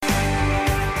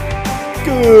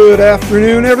Good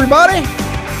afternoon, everybody.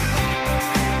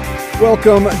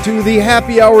 Welcome to the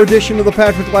happy hour edition of the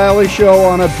Patrick Lally Show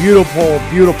on a beautiful,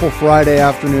 beautiful Friday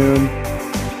afternoon.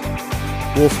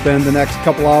 We'll spend the next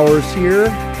couple hours here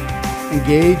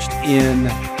engaged in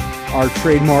our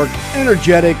trademark,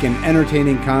 energetic, and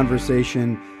entertaining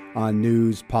conversation on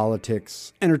news,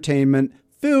 politics, entertainment,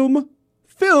 film,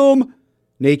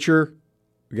 nature.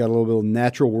 We got a little bit of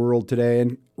natural world today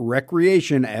and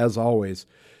recreation as always.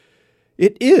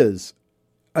 It is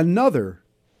another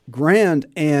grand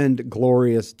and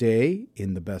glorious day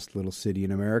in the best little city in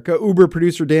America. Uber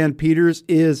producer Dan Peters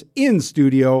is in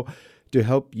studio to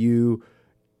help you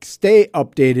stay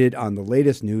updated on the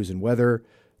latest news and weather.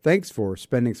 Thanks for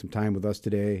spending some time with us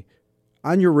today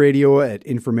on your radio at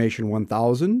Information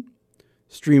 1000,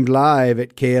 streamed live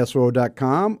at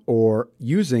KSO.com, or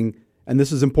using, and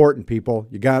this is important, people,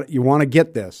 you want to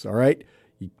get this, all right?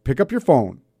 You pick up your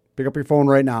phone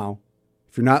right now.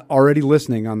 If you're not already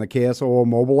listening on the KSOO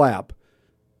mobile app,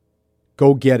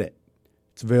 go get it.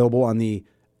 It's available on the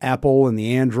Apple and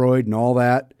the Android and all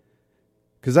that,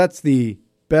 because that's the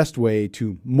best way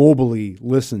to mobily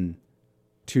listen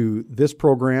to this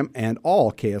program and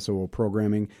all KSOO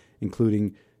programming,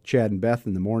 including Chad and Beth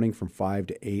in the morning from 5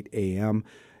 to 8 a.m.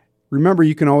 Remember,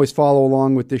 you can always follow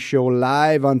along with this show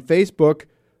live on Facebook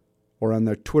or on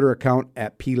the Twitter account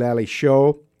at PLally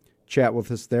Show. Chat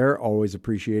with us there, always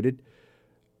appreciated.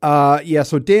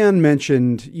 So Dan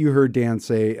mentioned, you heard Dan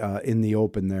say in the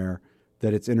open there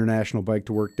that it's International Bike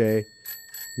to Work Day,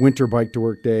 Winter Bike to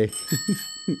Work Day.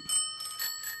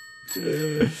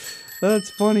 That's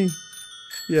funny.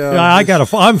 Yeah,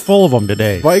 I'm full of them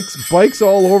today. Bikes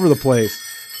all over the place.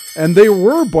 And they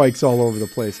were bikes all over the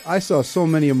place. I saw so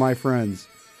many of my friends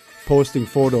posting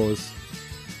photos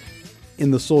in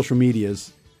the social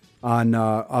medias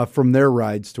on from their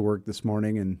rides to work this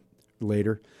morning and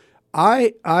later.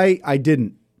 I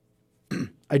didn't.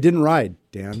 I didn't ride,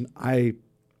 Dan. I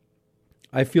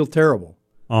feel terrible.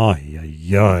 Oh,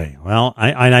 yeah. Well,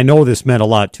 I know this meant a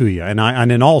lot to you,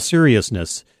 and in all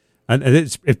seriousness,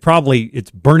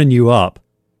 it's burning you up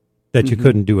that you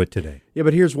couldn't do it today. Yeah,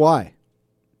 but here's why.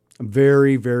 I'm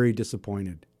very, very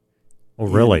disappointed. Oh,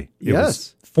 really?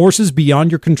 Yes. Forces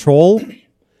beyond your control?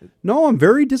 No, I'm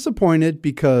very disappointed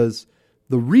because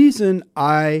the reason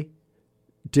I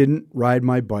didn't ride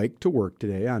my bike to work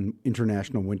today on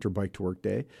International Winter Bike to Work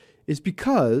Day is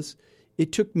because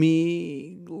it took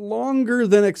me longer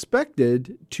than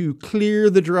expected to clear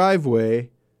the driveway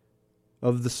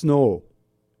of the snow.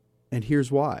 And here's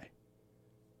why.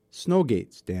 Snow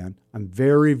gates, Dan. I'm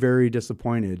very, very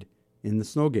disappointed in the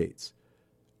snow gates.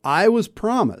 I was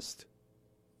promised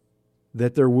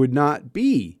that there would not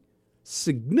be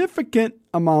significant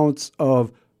amounts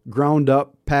of ground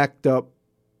up, packed up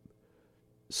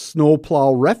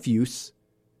snowplow refuse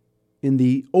in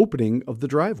the opening of the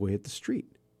driveway at the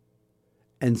street.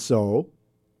 And so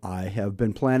I have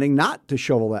been planning not to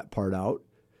shovel that part out.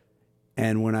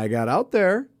 And when I got out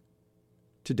there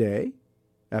today,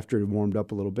 after it warmed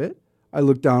up a little bit, I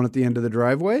looked down at the end of the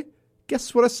driveway.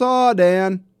 Guess what I saw,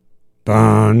 Dan?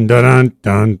 Dun, dun, dun,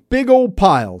 dun. Big old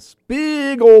piles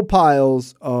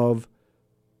of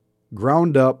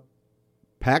ground up,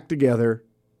 packed together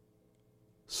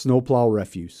snowplow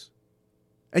refuse.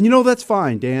 And that's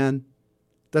fine, Dan.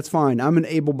 That's fine. I'm an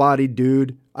able-bodied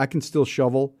dude. I can still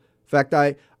shovel. In fact,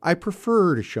 I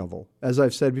prefer to shovel. As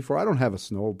I've said before, I don't have a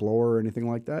snow blower or anything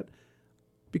like that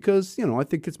because, I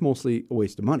think it's mostly a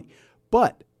waste of money.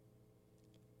 But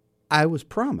I was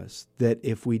promised that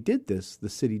if we did this, the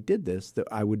city did this, that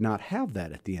I would not have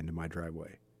that at the end of my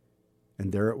driveway.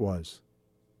 And there it was.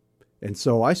 And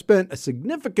so I spent a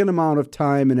significant amount of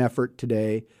time and effort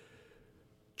today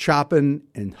chopping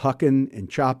and hucking and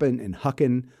chopping and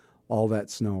hucking all that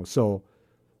snow. So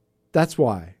that's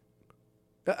why.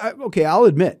 I'll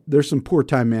admit there's some poor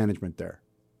time management there.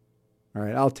 All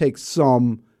right, I'll take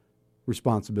some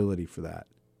responsibility for that.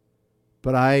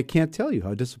 But I can't tell you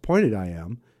how disappointed I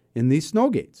am in these snow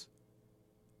gates.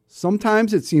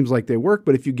 Sometimes it seems like they work,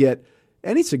 but if you get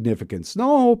any significant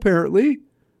snow, apparently,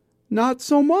 not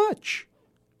so much.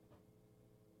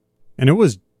 And it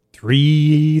was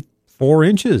 3-4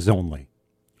 inches only.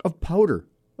 Of powder.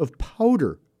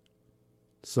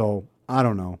 So, I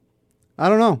don't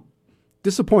know.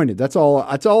 Disappointed. That's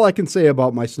all I can say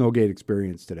about my Snowgate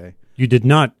experience today. You did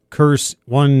not curse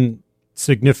one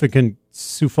significant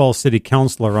Sioux Falls City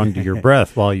councilor under your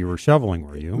breath while you were shoveling,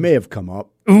 were you? May have come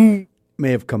up,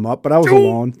 but I was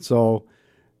alone, so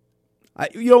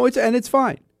it's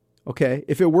fine. Okay,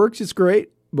 if it works, it's great.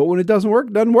 But when it doesn't work,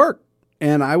 it doesn't work.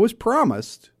 And I was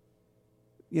promised,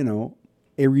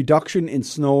 a reduction in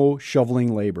snow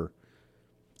shoveling labor.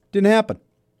 Didn't happen.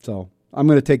 So I'm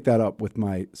going to take that up with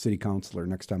my city councilor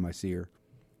next time I see her.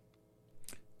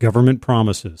 Government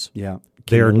promises. Yeah.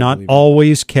 They are not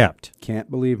always kept. Can't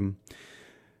believe them.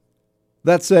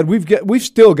 That said, we've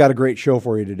still got a great show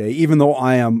for you today, even though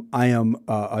I am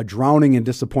drowning in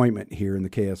disappointment here in the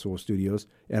KSO studios,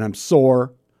 and I'm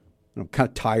sore. I'm kind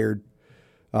of tired.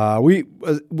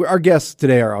 Our guests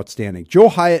today are outstanding. Joe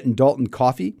Hyatt and Dalton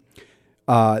Coffey.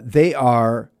 They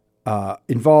are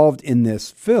involved in this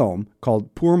film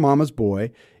called Poor Mama's Boy.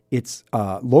 It's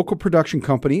local production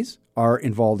companies are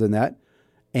involved in that,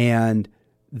 and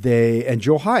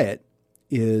Joe Hyatt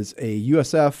is a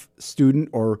USF student,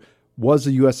 or was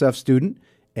a USF student,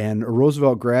 and a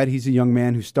Roosevelt grad. He's a young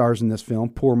man who stars in this film,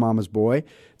 Poor Mama's Boy.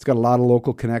 It's got a lot of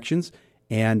local connections,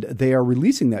 and they are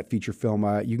releasing that feature film.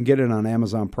 You can get it on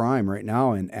Amazon Prime right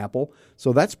now and Apple.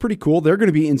 So that's pretty cool. They're going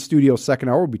to be in studio second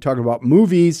hour. We'll be talking about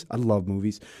movies. I love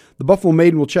movies. The Buffalo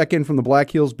Maiden will check in from the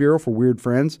Black Hills Bureau for Weird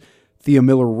Friends. Thea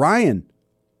Miller-Ryan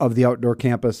of the Outdoor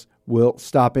Campus will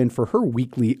stop in for her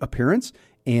weekly appearance,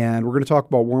 and we're going to talk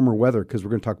about warmer weather because we're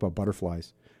going to talk about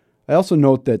butterflies. I also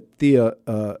note that Thea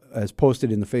has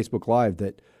posted in the Facebook Live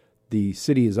that the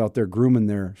city is out there grooming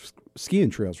their skiing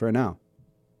trails right now.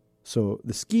 So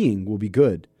the skiing will be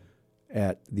good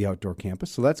at the Outdoor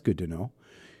Campus, so that's good to know.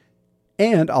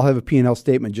 And I'll have a P&L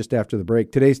statement just after the break.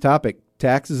 Today's topic,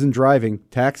 taxes and driving.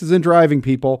 Taxes and driving,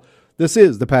 people. This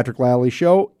is the Patrick Lally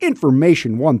Show,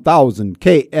 Information 1000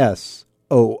 KSOO.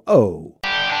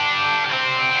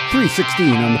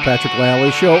 316 on the Patrick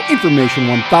Lally Show, Information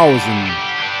 1000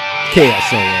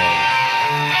 KSOO.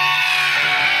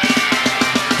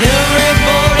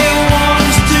 Everybody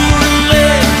wants to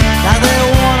live how they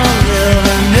want to live,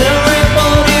 and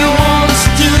everybody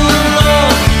wants to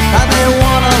love how they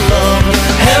want to love.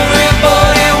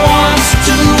 Everybody wants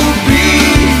to be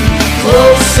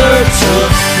closer to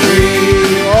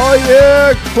free. Oh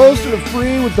yeah, closer to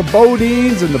free with the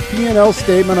Bodines and the P&L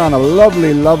statement on a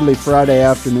lovely, lovely Friday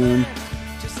afternoon.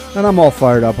 And I'm all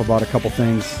fired up about a couple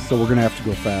things, so we're going to have to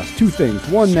go fast. Two things,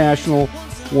 one national,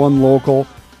 one local.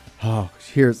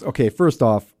 First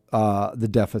off, the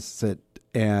deficit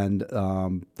and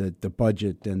the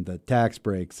budget and the tax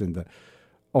breaks and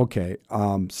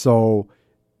so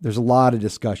there's a lot of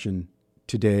discussion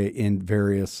today in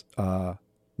various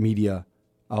media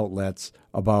outlets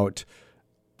about,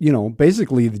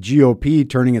 basically the GOP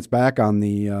turning its back on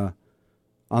the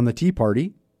Tea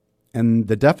Party and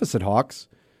the deficit hawks,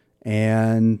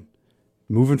 and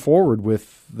moving forward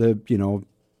with the,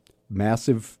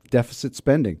 massive deficit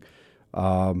spending.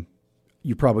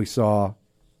 You probably saw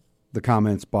the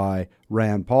comments by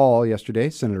Rand Paul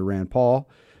yesterday, Senator Rand Paul,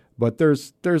 but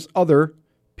there's other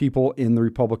people in the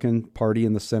Republican Party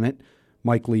in the Senate.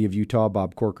 Mike Lee of Utah,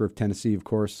 Bob Corker of Tennessee, of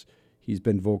course, he's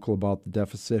been vocal about the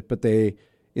deficit, but they,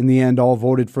 in the end, all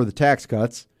voted for the tax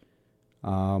cuts.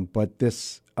 But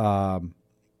this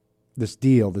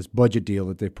budget deal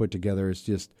that they put together has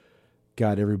just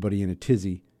got everybody in a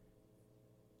tizzy.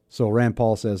 So Rand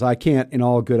Paul says, I can't, in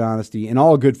all good honesty, in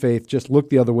all good faith, just look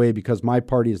the other way because my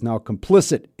party is now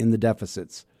complicit in the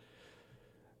deficits.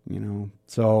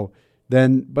 So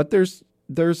then, but there's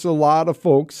a lot of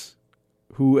folks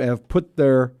who have put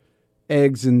their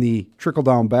eggs in the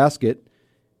trickle-down basket.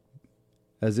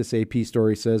 As this AP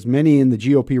story says, many in the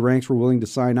GOP ranks were willing to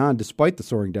sign on despite the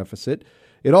soaring deficit.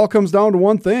 It all comes down to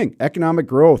one thing, economic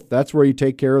growth. That's where you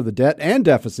take care of the debt and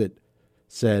deficit,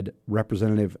 said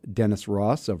Representative Dennis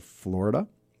Ross of Florida.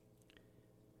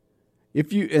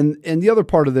 And the other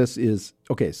part of this is,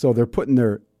 so they're putting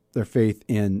their faith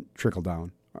in trickle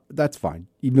down. That's fine,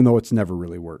 even though it's never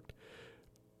really worked.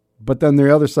 But then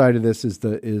the other side of this is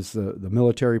the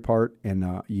military part,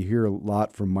 and you hear a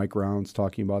lot from Mike Rounds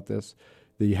talking about this,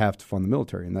 that you have to fund the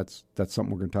military, and that's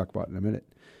something we're going to talk about in a minute.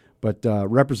 But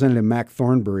Representative Mac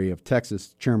Thornberry of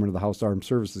Texas, chairman of the House Armed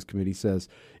Services Committee, says,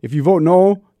 if you vote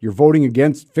no, you're voting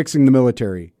against fixing the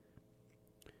military.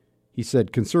 He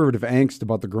said conservative angst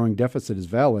about the growing deficit is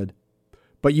valid,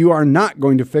 but you are not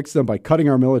going to fix them by cutting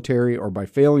our military or by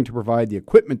failing to provide the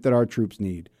equipment that our troops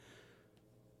need.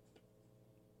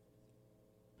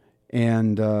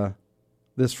 And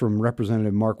this from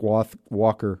Representative Mark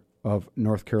Walker of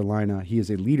North Carolina. He is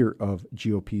a leader of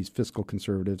GOP's fiscal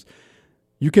conservatives.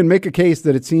 You can make a case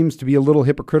that it seems to be a little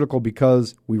hypocritical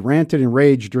because we ranted and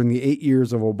raged during the 8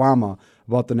 years of Obama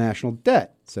about the national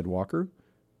debt, said Walker,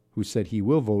 who said he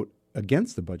will vote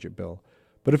against the budget bill.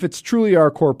 But if it's truly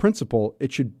our core principle,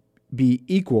 it should be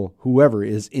equal whoever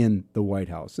is in the White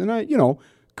House. And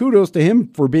kudos to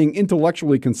him for being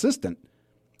intellectually consistent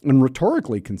and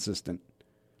rhetorically consistent.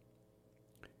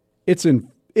 It's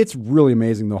It's really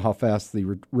amazing, though, how fast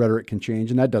the rhetoric can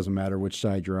change, and that doesn't matter which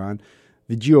side you're on.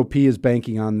 The GOP is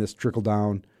banking on this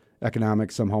trickle-down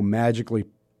economics somehow magically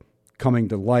coming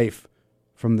to life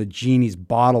from the genie's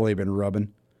bottle they've been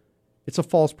rubbing. It's a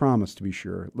false promise, to be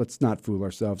sure. Let's not fool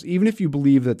ourselves. Even if you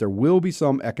believe that there will be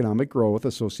some economic growth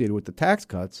associated with the tax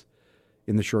cuts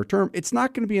in the short term, it's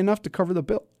not going to be enough to cover the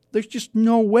bill. There's just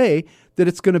no way that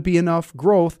it's going to be enough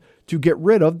growth to get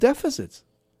rid of deficits.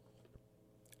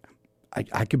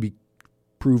 I could be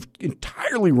proved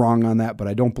entirely wrong on that, but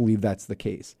I don't believe that's the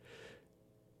case.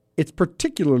 It's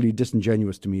particularly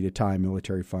disingenuous to me to tie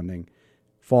military funding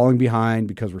falling behind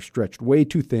because we're stretched way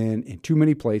too thin in too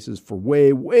many places for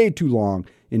way, way too long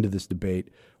into this debate.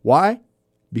 Why?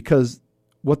 Because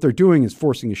what they're doing is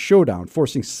forcing a showdown,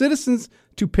 forcing citizens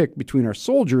to pick between our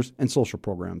soldiers and social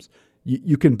programs.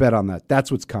 You can bet on that. That's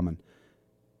what's coming.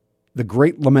 The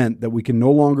great lament that we can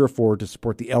no longer afford to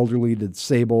support the elderly, the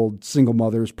disabled, single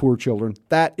mothers, poor children,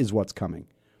 that is what's coming.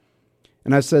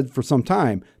 And I've said for some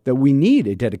time that we need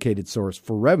a dedicated source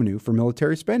for revenue for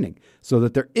military spending so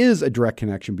that there is a direct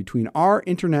connection between our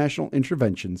international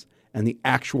interventions and the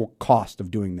actual cost of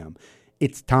doing them.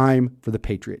 It's time for the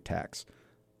Patriot tax.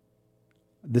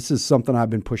 This is something I've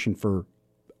been pushing for.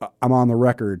 I'm on the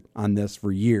record on this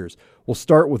for years. We'll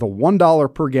start with a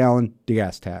 $1 per gallon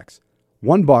gas tax.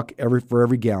 $1 for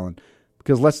every gallon.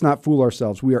 Because let's not fool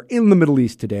ourselves. We are in the Middle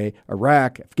East today.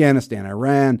 Iraq, Afghanistan,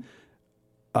 Iran,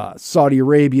 Saudi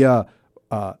Arabia,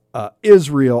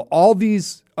 Israel. All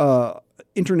these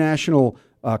international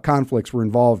conflicts we're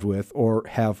involved with or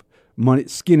have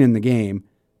skin in the game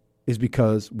is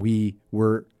because we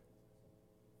were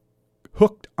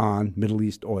hooked on Middle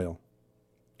East oil.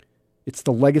 It's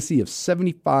the legacy of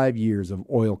 75 years of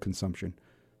oil consumption.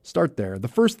 Start there. The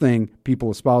first thing people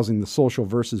espousing the social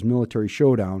versus military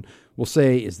showdown will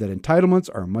say is that entitlements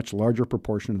are a much larger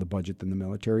proportion of the budget than the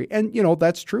military. And,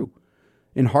 that's true.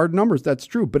 In hard numbers, that's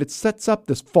true. But it sets up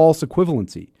this false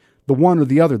equivalency. The one or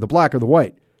the other, the black or the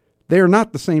white. They are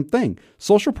not the same thing.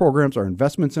 Social programs are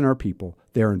investments in our people.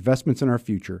 They are investments in our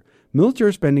future.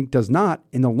 Military spending does not,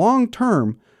 in the long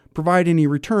term, provide any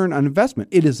return on investment.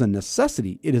 It is a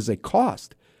necessity. It is a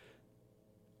cost.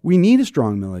 We need a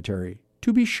strong military,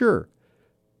 to be sure.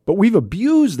 But we've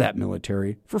abused that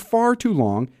military for far too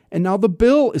long, and now the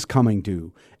bill is coming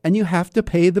due, and you have to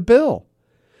pay the bill.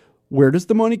 Where does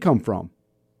the money come from?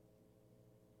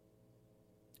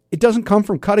 It doesn't come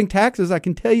from cutting taxes, I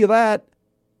can tell you that.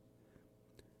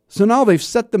 So now they've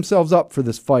set themselves up for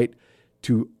this fight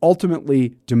to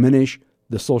ultimately diminish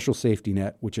the social safety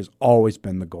net, which has always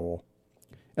been the goal.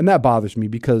 And that bothers me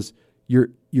because you're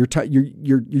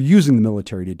using the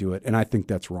military to do it, and I think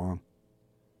that's wrong.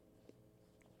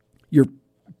 You're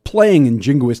playing in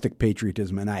jingoistic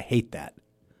patriotism, and I hate that.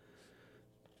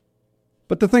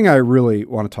 But the thing I really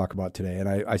want to talk about today, and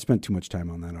I spent too much time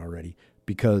on that already,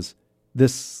 because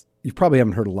this, you probably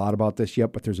haven't heard a lot about this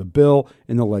yet, but there's a bill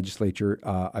in the legislature.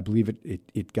 I believe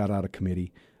it got out of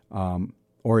committee,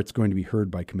 or it's going to be heard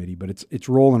by committee, but it's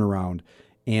rolling around.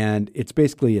 And it's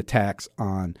basically a tax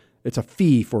on, it's a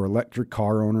fee for electric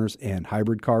car owners and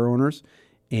hybrid car owners.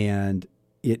 And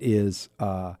it is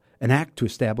an act to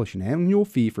establish an annual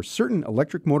fee for certain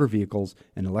electric motor vehicles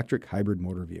and electric hybrid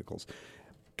motor vehicles.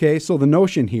 Okay, so the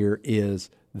notion here is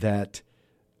that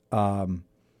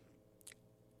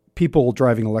people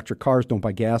driving electric cars don't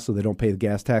buy gas, so they don't pay the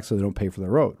gas tax, so they don't pay for the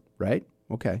road, right?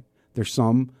 Okay, there's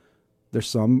some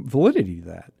validity to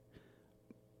that.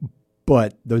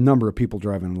 But the number of people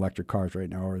driving electric cars right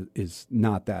now is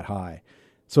not that high.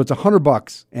 So it's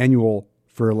 $100 annual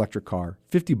for electric car,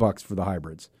 $50 for the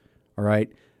hybrids. All right,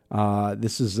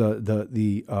 this is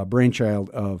the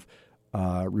brainchild of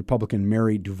Republican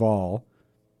Mary Duval.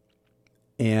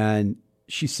 And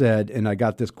she said, and I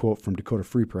got this quote from Dakota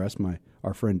Free Press,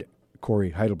 our friend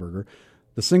Corey Heidelberger,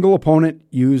 the single opponent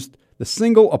used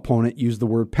the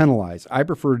word penalize. I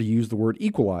prefer to use the word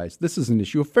equalize. This is an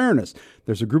issue of fairness.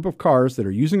 There's a group of cars that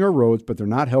are using our roads, but they're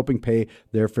not helping pay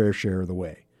their fair share of the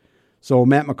way. So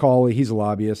Matt McCauley, he's a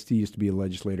lobbyist. He used to be a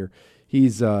legislator. He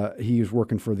was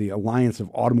working for the Alliance of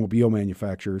Automobile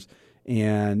Manufacturers,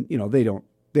 and they don't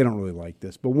really like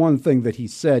this. But one thing that he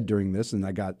said during this, and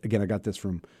I got this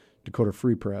from Dakota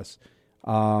Free Press,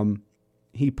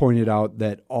 he pointed out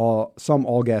that some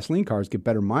all-gasoline cars get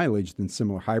better mileage than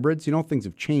similar hybrids. Things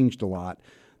have changed a lot,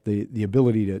 the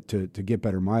ability to get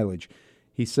better mileage.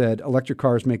 He said electric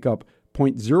cars make up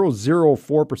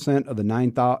 0.004% of the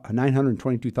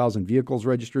 922,000 vehicles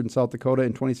registered in South Dakota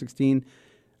in 2016.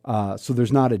 So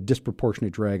there's not a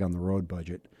disproportionate drag on the road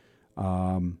budget.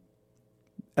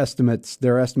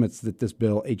 there are estimates that this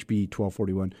bill, HB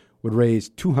 1241, would raise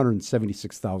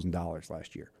 $276,000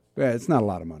 last year. Yeah, it's not a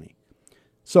lot of money.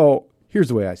 So here's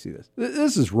the way I see this.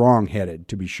 This is wrong-headed,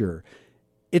 to be sure.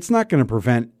 It's not going to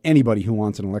prevent anybody who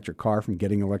wants an electric car from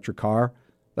getting an electric car.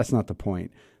 That's not the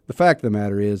point. The fact of the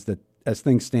matter is that as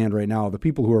things stand right now, the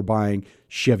people who are buying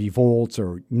Chevy Volts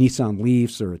or Nissan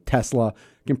Leafs or a Tesla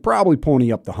can probably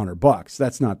pony up the $100.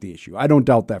 That's not the issue. I don't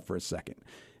doubt that for a second.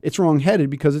 It's wrong-headed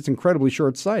because it's incredibly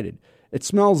short-sighted. It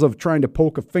smells of trying to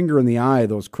poke a finger in the eye of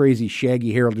those crazy,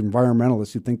 shaggy-haired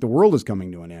environmentalists who think the world is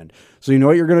coming to an end. So you know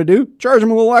what you're going to do? Charge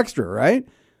them a little extra, right?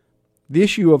 The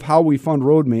issue of how we fund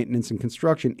road maintenance and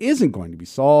construction isn't going to be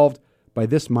solved by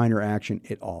this minor action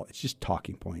at all. It's just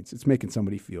talking points. It's making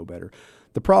somebody feel better.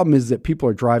 The problem is that people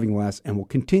are driving less and will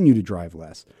continue to drive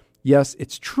less. Yes,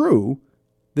 it's true.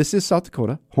 This is South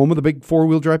Dakota, home of the big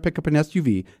four-wheel drive pickup and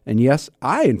SUV. And yes,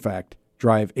 I, in fact,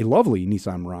 drive a lovely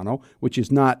Nissan Murano, which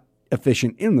is not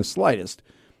efficient in the slightest,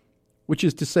 which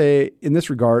is to say, in this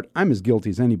regard, I'm as guilty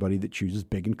as anybody that chooses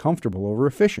big and comfortable over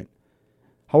efficient.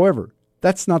 However,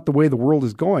 that's not the way the world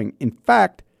is going. In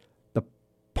fact, the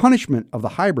punishment of the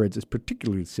hybrids is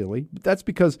particularly silly, but that's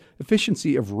because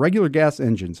efficiency of regular gas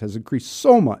engines has increased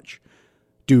so much,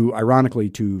 due, ironically,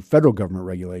 to federal government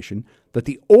regulation, that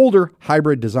the older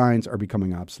hybrid designs are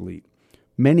becoming obsolete.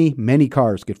 Many, many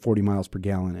cars get 40 miles per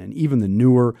gallon, and even the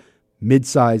newer,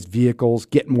 mid-sized vehicles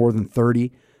get more than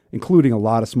 30, including a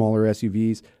lot of smaller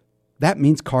SUVs. That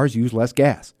means cars use less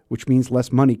gas, which means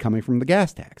less money coming from the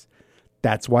gas tax.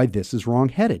 That's why this is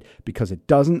wrong-headed, because it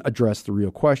doesn't address the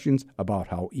real questions about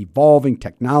how evolving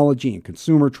technology and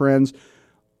consumer trends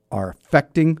are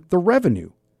affecting the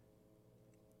revenue,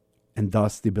 and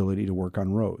thus the ability to work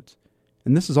on roads.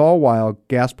 And this is all while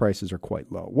gas prices are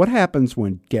quite low. What happens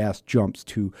when gas jumps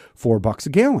to $4 a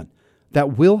gallon?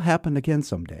 That will happen again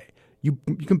someday. You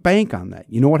can bank on that.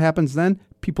 You know what happens then?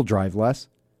 People drive less.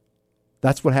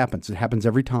 That's what happens. It happens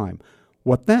every time.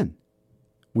 What then?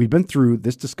 We've been through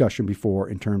this discussion before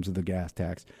in terms of the gas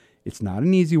tax. It's not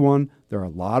an easy one. There are a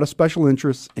lot of special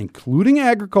interests, including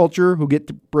agriculture, who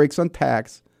get breaks on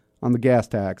the gas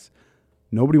tax.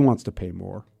 Nobody wants to pay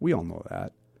more. We all know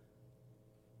that.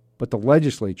 But the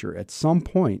legislature at some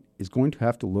point is going to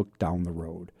have to look down the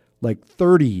road, like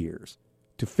 30 years,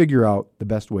 to figure out the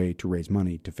best way to raise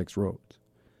money to fix roads.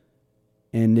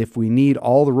 And if we need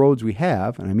all the roads we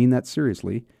have, and I mean that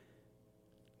seriously,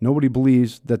 nobody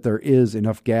believes that there is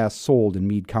enough gas sold in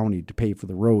Meade County to pay for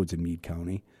the roads in Meade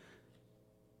County.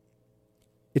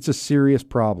 It's a serious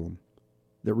problem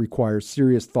that requires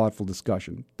serious, thoughtful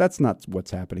discussion. That's not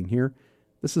what's happening here.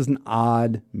 This is an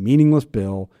odd, meaningless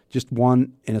bill, just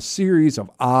one in a series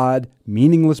of odd,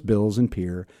 meaningless bills in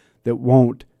Pierre that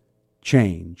won't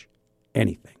change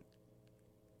anything.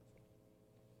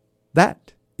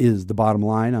 That is the bottom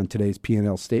line on today's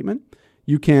P&L statement.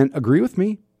 You can agree with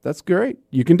me. That's great.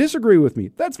 You can disagree with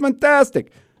me. That's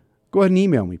fantastic. Go ahead and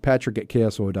email me,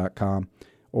 patrick@KSO.com,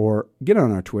 or get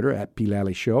on our Twitter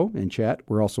 @PLallyShow and chat.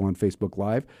 We're also on Facebook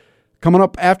Live. Coming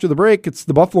up after the break, it's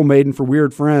the Buffalo Maiden for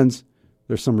Weird Friends.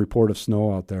 There's some report of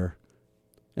snow out there.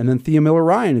 And then Thea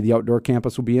Miller-Ryan of the Outdoor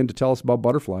Campus will be in to tell us about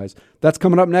butterflies. That's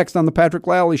coming up next on the Patrick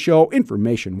Lally Show.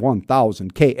 Information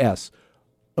 1000 KSOO.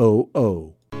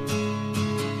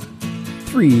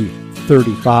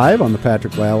 3:35 on the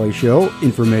Patrick Lally Show.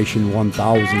 Information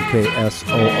 1000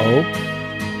 KSOO.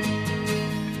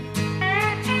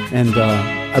 And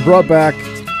I brought back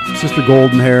Sister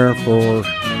Golden Hair for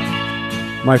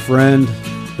my friend,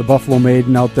 the Buffalo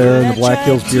Maiden out there in the Black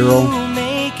Hills Bureau.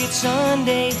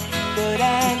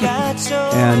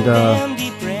 And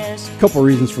a couple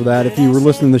reasons for that. If you were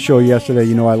listening to the show yesterday,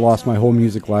 you know I lost my whole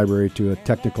music library to a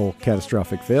technical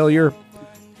catastrophic failure,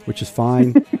 which is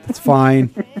fine. It's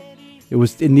fine.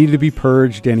 It needed to be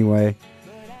purged anyway.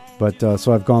 But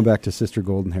so I've gone back to Sister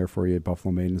Golden Hair for you at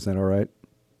Buffalo Maiden. Is that all right?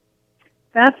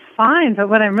 That's fine, but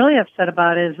what I'm really upset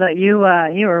about is that you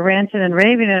were ranting and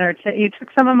raving, and you took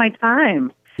some of my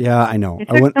time. Yeah, I know. You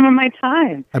took some of my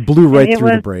time. I blew right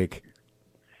through the break.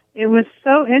 It was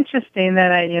so interesting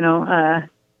that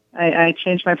I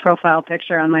changed my profile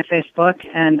picture on my Facebook,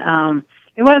 and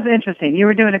it was interesting. You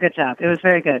were doing a good job. It was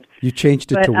very good. You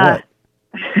changed it to what?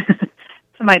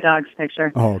 To my dog's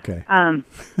picture. Oh, okay.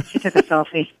 She took a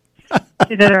selfie.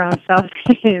 She did her own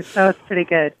selfie, so it's pretty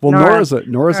good. Well, Nora's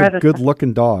a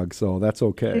good-looking dog, so that's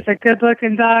okay. She's a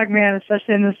good-looking dog, man,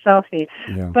 especially in the selfie.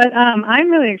 Yeah. But I'm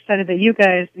really excited that you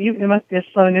guys, it must be a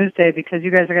slow news day because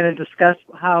you guys are going to discuss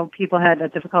how people had a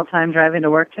difficult time driving to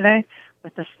work today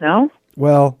with the snow.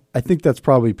 Well, I think that's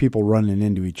probably people running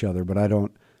into each other, but I'm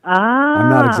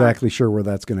not exactly sure where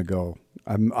that's going to go.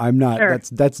 I'm not. Sure.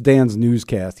 That's Dan's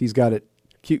newscast. He's got it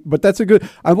But that's a good.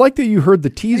 I like that you heard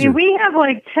the I teaser. mean, we have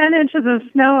like 10 inches of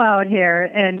snow out here,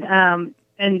 and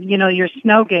you know your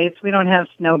snow gates. We don't have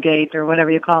snow gate or whatever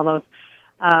you call those.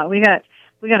 We got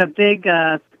a big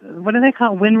what do they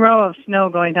call windrow of snow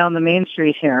going down the main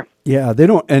street here. Yeah, they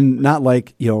don't, and not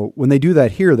like when they do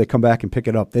that here, they come back and pick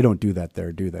it up. They don't do that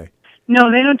there, do they?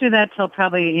 No, they don't do that till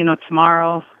probably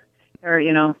tomorrow, or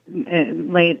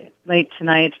late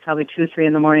tonight, probably 2-3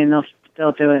 in the morning.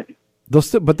 They'll do it.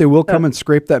 But they will come and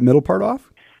scrape that middle part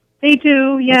off. They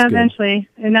do, yeah, That's good. eventually,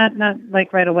 and not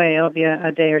like right away. It'll be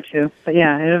a day or two, but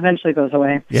yeah, it eventually goes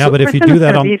away. Yeah, but if you Christmas do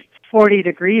that is on gonna be 40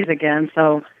 degrees again,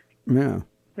 so Yeah.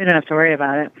 we don't have to worry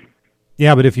about it.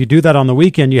 yeah, but if you do that on the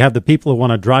weekend, you have the people who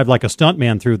want to drive like a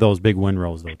stuntman through those big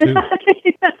windrows, though, too.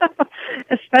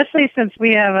 Especially since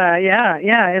we have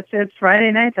it's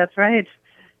Friday night. That's right.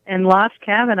 And Lost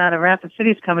Cabin out of Rapid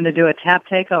City is coming to do a tap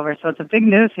takeover, so it's a big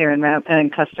news here in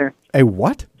Custer. A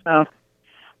what? So,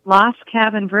 Lost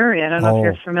Cabin Brewery. I don't know Oh. if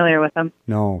you're familiar with them.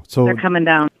 No. So They're coming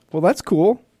down. well, that's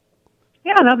cool.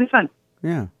 Yeah, that'll be fun.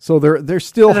 Yeah. So they're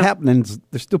still I don't- happening.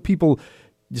 There's still people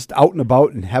just out and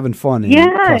about and having fun. In Yeah,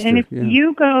 Custer. and if Yeah.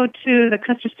 you go to the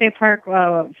Custer State Park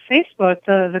Facebook,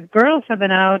 the girls have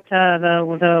been out.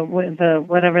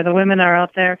 The women are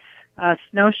out there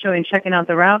snowshoeing, checking out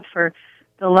the route for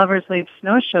the Lovers Leap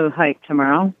snowshoe hike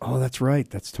tomorrow. Oh, that's right.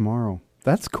 That's tomorrow.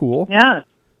 That's cool. Yeah,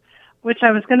 which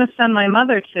I was going to send my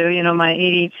mother to. My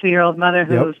 82-year-old mother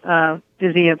who's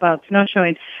busy about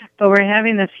snowshoeing. But we're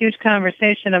having this huge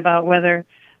conversation about whether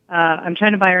I'm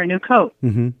trying to buy her a new coat.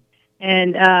 Mm-hmm.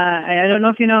 And I don't know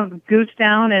if you know Goose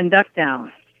Down and Duck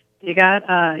Down. You got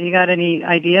any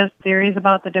ideas, theories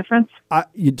about the difference?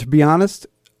 To be honest,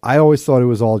 I always thought it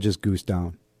was all just Goose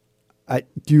Down.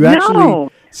 Do you actually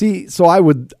No. see? So I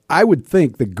would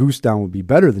think that Goose Down would be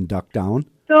better than Duck Down.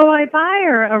 So I buy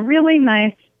her a really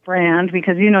nice brand,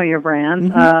 because you know your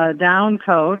brand, down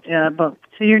coat, but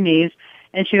to your knees,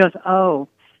 and she goes, "Oh,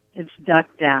 it's Duck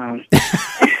Down."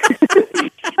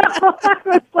 So I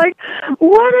was like,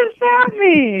 what does that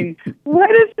mean? What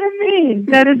does it mean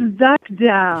that it's Duck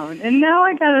Down? And now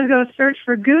I got to go search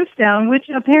for Goose Down, which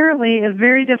apparently is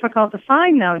very difficult to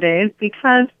find nowadays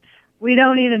because we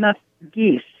don't eat enough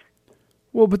geese.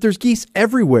 Well, but there's geese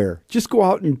everywhere. Just go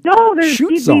out and No, there's shoot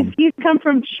these some. geese come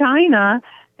from China,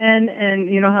 and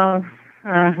you know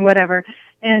how whatever,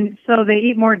 and so they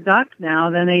eat more duck now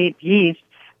than they eat geese.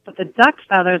 But the duck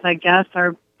feathers, I guess,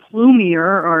 are plumier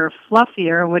or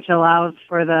fluffier, which allows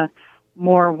for the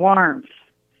more warmth.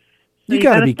 So You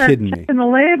gotta be start kidding me. checking the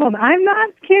label. I'm not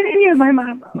kidding you. My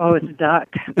mom. Oh, it's duck.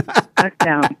 Duck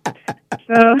down.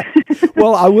 So.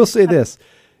 Well, I will say this: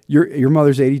 your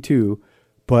mother's 82,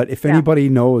 but if Yeah. anybody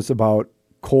knows about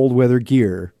cold weather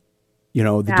gear,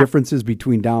 the Yeah. differences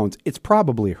between downs, it's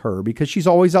probably her because she's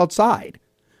always outside.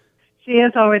 She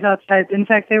is always outside. In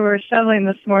fact, they were shoveling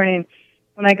this morning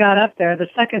when I got up there, the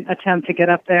second attempt to get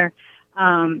up there,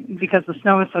 because the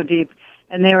snow was so deep.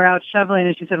 And they were out shoveling,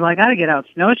 and she said, "Well, I got to get out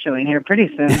snowshoeing here pretty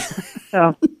soon."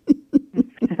 So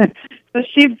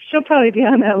she'll probably be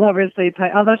on that Lover's Leap.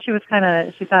 Although she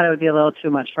thought it would be a little too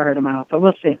much for her tomorrow. But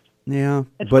we'll see. Yeah,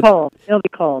 It's but cold. It'll be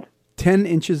cold. 10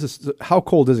 inches. How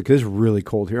cold is it? Because it's really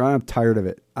cold here. I'm tired of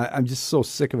it. I'm just so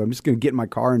sick of it. I'm just going to get in my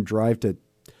car and drive to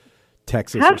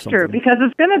Texas or Custer, something. because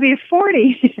it's going to be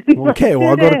 40. Okay, well,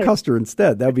 I'll go to It is. Custer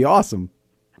instead. That'd be awesome.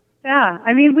 Yeah,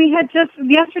 I mean,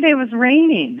 yesterday was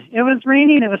raining. It was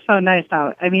raining. It was so nice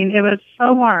out. I mean, it was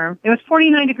so warm. It was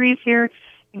 49 degrees here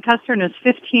in Custer, and it's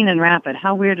 15 in Rapid.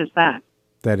 How weird is that?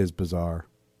 That is bizarre.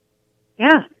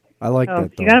 Yeah. I like So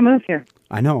that, though. you got to move here.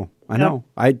 I know.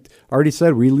 I already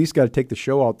said we at least got to take the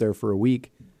show out there for a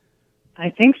week. I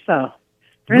think so.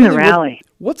 During the Really, rally.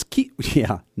 What's keep?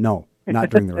 Yeah, no, not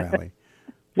during the rally.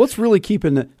 What's really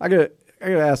keeping? I gotta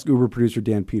ask Uber producer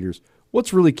Dan Peters.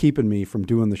 What's really keeping me from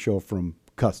doing the show from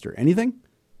Custer? Anything?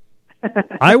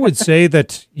 I would say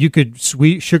that you could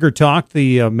sweet sugar talk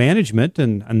the management,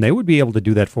 and they would be able to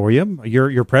do that for you.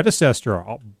 Your predecessor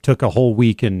took a whole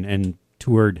week and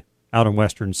toured out in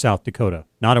western South Dakota,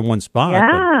 not in one spot.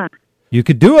 Yeah. But you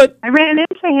could do it. I ran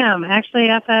into him, actually,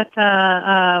 at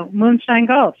that Moonshine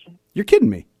Gulch. You're kidding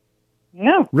me,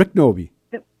 Yeah. Rick Noby.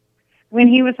 When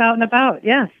he was out and about,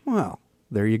 yes. Wow,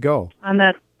 there you go. On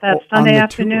that on Sunday the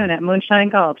afternoon tour. at Moonshine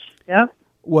Gulch. Yep.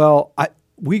 Well,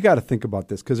 we got to think about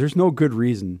this because there's no good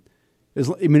reason.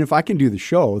 If I can do the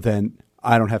show, then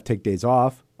I don't have to take days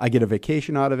off. I get a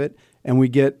vacation out of it, and we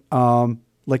get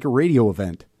like a radio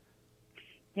event.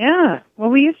 Yeah. Well,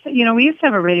 we used to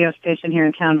have a radio station here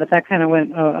in town, but that kind of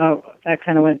went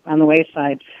on the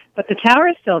wayside. But the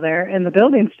tower's still there, and the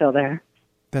building's still there.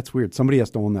 That's weird. Somebody has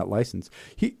to own that license.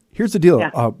 Here's the deal.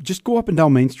 Yeah. Just go up and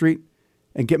down Main Street,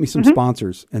 and get me some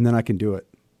sponsors, and then I can do it.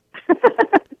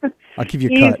 I'll give you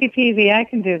a cut. Easy peasy. I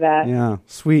can do that. Yeah,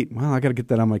 sweet. Well, I got to get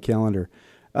that on my calendar.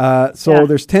 So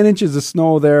there's 10 inches of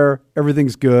snow there.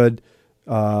 Everything's good.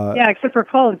 Yeah, except for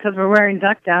cold because we're wearing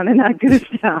duck down and not goose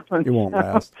down. It won't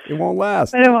last. It won't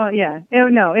last. But it won't, yeah.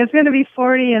 No, it's going to be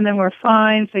 40 and then we're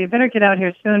fine. So you better get out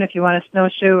here soon if you want a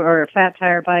snowshoe or a fat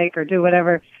tire bike or do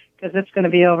whatever because it's going to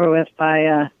be over with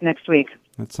by next week.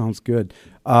 That sounds good.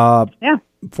 Yeah.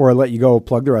 Before I let you go,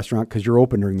 plug the restaurant because you're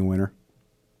open during the winter.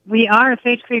 We are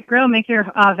Sage Creek Grill. Make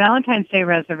your Valentine's Day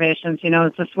reservations.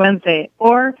 It's this Wednesday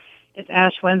or it's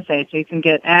Ash Wednesday. So you can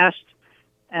get ashed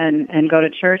and go to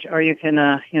church, or you can,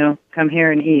 come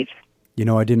here and eat.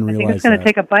 I didn't realize I think it's going to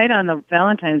take a bite on the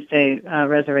Valentine's Day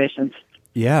reservations.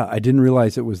 Yeah, I didn't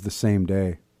realize it was the same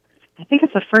day. I think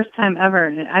it's the first time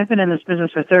ever. I've been in this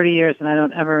business for 30 years, and I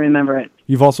don't ever remember it.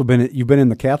 You've been in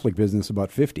the Catholic business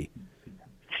about 50.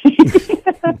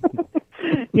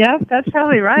 Yeah, that's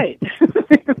probably right.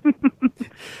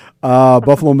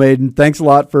 Buffalo Maiden, thanks a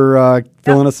lot for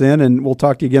filling us in, and we'll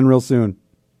talk to you again real soon.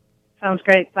 Sounds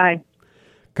great. Bye.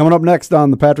 Coming up next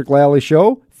on the Patrick Lally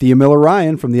Show, Thea Miller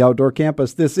Ryan from the Outdoor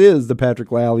Campus. This is the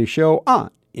Patrick Lally Show on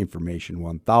Information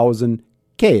 1000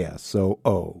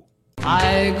 KSOO.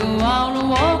 I go out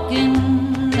walking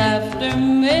after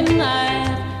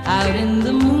midnight, out in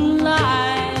the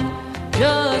moonlight,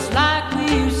 just like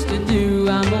we used to do.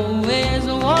 I'm always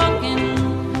walking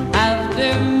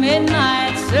after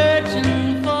midnight,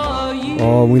 searching for you.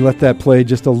 Oh, we let that play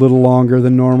just a little longer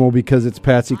than normal because it's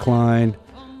Patsy Cline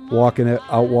walking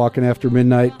after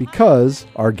midnight because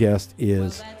our guest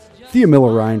is Thea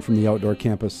Miller Ryan from the Outdoor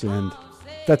Campus, and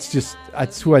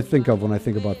that's who I think of when I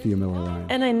think about Thea Miller Ryan.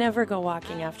 And I never go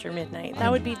walking after midnight.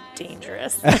 That would be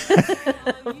dangerous.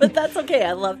 But that's okay.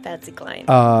 I love Patsy Cline.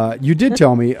 You did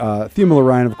tell me Thea Miller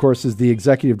Ryan, of course, is the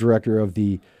executive director of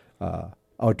the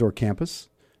Outdoor Campus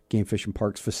Game Fish and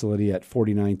Parks facility at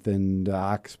 49th and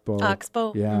Oxbow.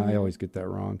 Oxbow. Yeah, I always get that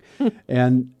wrong.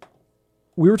 And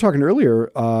we were talking earlier,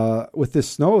 with this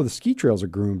snow, the ski trails are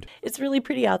groomed. It's really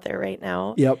pretty out there right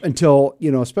now. Yep, until,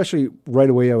 especially right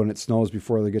away when it snows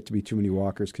before there get to be too many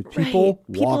walkers. Because people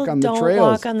walk on the trails.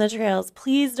 Don't walk on the trails.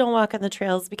 Please don't walk on the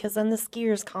trails because then the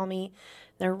skiers call me.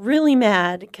 They're really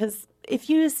mad because if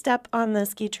you step on the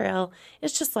ski trail,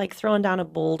 it's just like throwing down a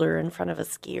boulder in front of a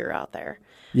skier out there.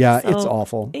 Yeah, it's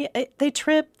awful. They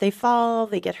trip, they fall,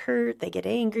 they get hurt, they get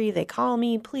angry, they call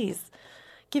me. Please.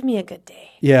 Give me a good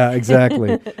day. Yeah,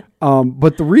 exactly.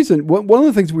 But the reason, one of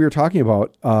the things we were talking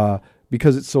about,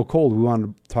 because it's so cold, we wanted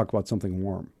to talk about something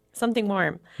warm. Something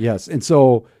warm. Yes. And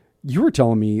so you were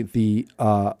telling me the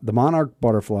monarch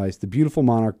butterflies, the beautiful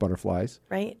monarch butterflies.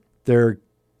 Right. They're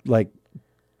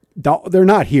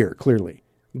not here, clearly.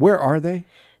 Where are they?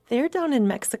 They're down in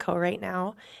Mexico right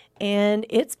now. And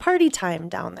it's party time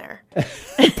down there.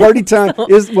 Party time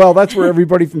that's where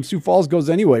everybody from Sioux Falls goes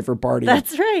anyway for party.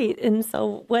 That's right. And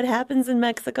so what happens in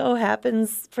Mexico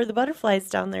happens for the butterflies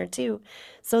down there too.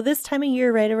 So this time of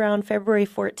year, right around February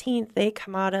 14th, they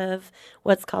come out of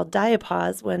what's called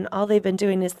diapause, when all they've been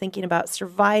doing is thinking about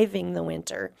surviving the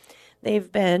winter.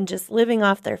 They've been just living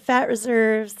off their fat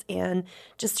reserves and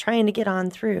just trying to get on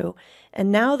through. And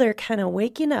now they're kind of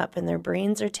waking up and their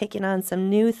brains are taking on some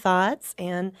new thoughts,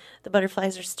 and the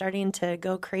butterflies are starting to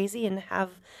go crazy and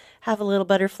have a little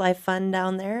butterfly fun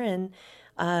down there and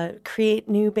create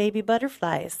new baby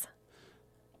butterflies.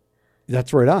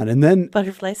 That's right on. And then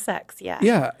butterfly sex, yeah.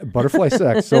 Yeah, butterfly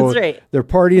sex. So that's right. They're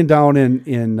partying down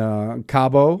in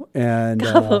Cabo and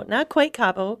Cabo, not quite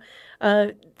Cabo.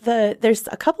 There's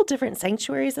a couple different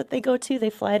sanctuaries that they go to.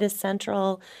 They fly to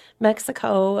central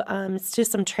Mexico, to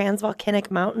some transvolcanic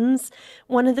mountains.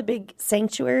 One of the big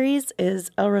sanctuaries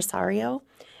is El Rosario,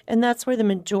 and that's where the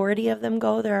majority of them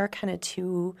go. There are kind of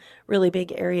two really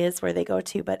big areas where they go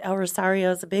to, but El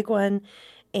Rosario is a big one,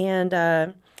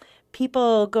 and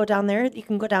people go down there. You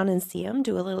can go down and see them,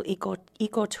 do a little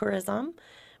ecotourism.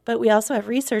 But we also have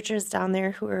researchers down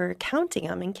there who are counting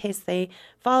them in case they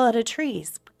fall out of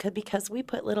trees, because we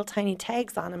put little tiny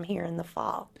tags on them here in the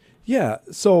fall. Yeah,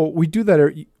 so we do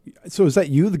that. So is that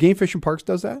you? The Game Fish and Parks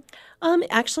does that?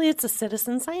 Actually, it's a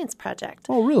citizen science project.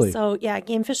 Oh, really? So, yeah,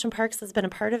 Game Fish and Parks has been a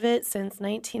part of it since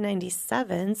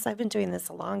 1997, so I've been doing this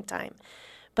a long time.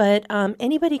 But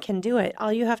anybody can do it.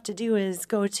 All you have to do is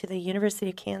go to the University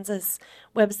of Kansas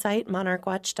website,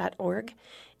 monarchwatch.org,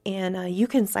 and you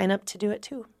can sign up to do it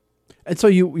too. And so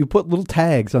you put little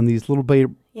tags on these little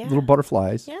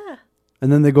butterflies. Yeah.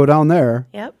 And then they go down there.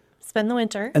 Yep. Spend the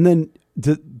winter. And then,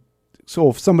 so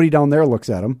if somebody down there looks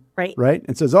at them, right,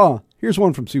 and says, "Oh, here's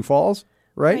one from Sioux Falls,"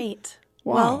 right? Right.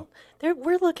 Wow. Well,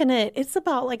 We're looking at, it's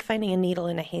about like finding a needle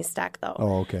in a haystack, though.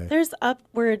 Oh, okay. There's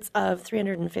upwards of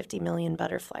 350 million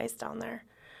butterflies down there.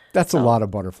 That's a lot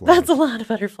of butterflies. That's a lot of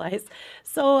butterflies.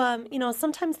 So,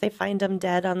 sometimes they find them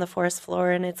dead on the forest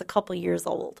floor and it's a couple years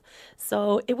old.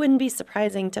 So it wouldn't be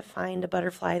surprising to find a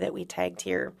butterfly that we tagged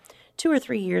here 2 or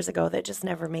 3 years ago that just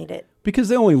never made it. Because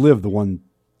they only live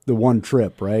the one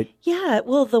trip, right? Yeah,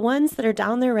 well, the ones that are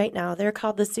down there right now, they're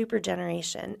called the super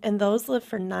generation, and those live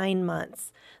for 9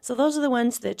 months. So those are the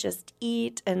ones that just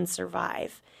eat and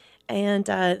survive. And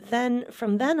then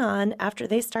from then on, after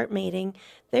they start mating,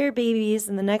 their babies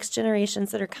and the next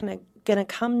generations that are kind of going to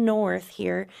come north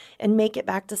here and make it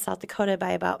back to South Dakota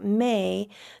by about May,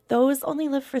 those only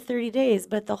live for 30 days,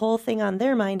 but the whole thing on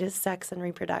their mind is sex and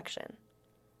reproduction.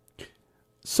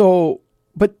 So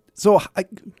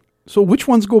which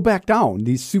ones go back down?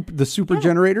 The super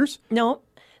generators? No,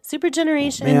 super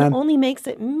generation only makes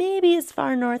it maybe as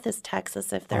far north as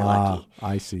Texas if they're lucky.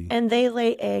 I see. And they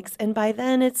lay eggs, and by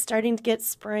then it's starting to get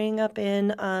spraying up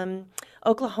in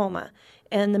Oklahoma,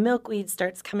 and the milkweed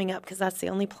starts coming up because that's the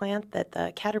only plant that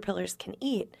the caterpillars can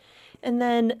eat. And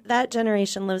then that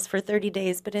generation lives for 30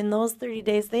 days, but in those 30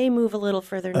 days they move a little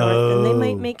further north, and they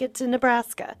might make it to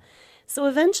Nebraska. So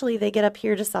eventually they get up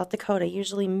here to South Dakota,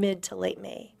 usually mid to late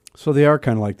May. So they are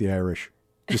kind of like the Irish,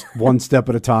 just one step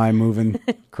at a time, moving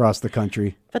across the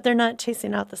country. But they're not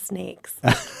chasing out the snakes.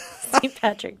 St.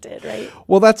 Patrick did, right?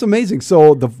 Well, that's amazing.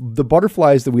 So the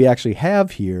butterflies that we actually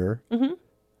have here,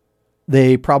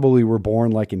 they probably were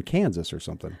born like in Kansas or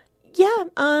something. Yeah,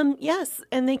 yes,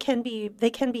 and they can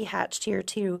be hatched here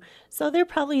too. So they're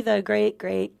probably the great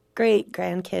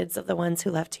grandkids of the ones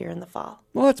who left here in the fall.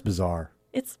 Well, that's bizarre.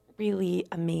 It's really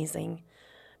amazing.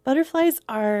 Butterflies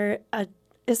are,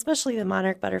 especially the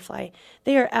monarch butterfly,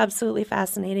 they are absolutely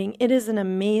fascinating. It is an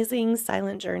amazing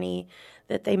silent journey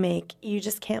that they make. You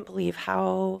just can't believe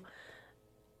how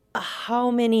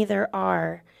many there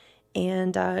are.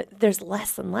 And there's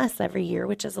less and less every year,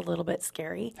 which is a little bit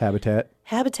scary. Habitat,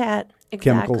 exactly.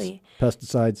 chemicals,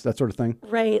 pesticides, that sort of thing.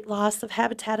 Right, loss of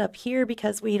habitat up here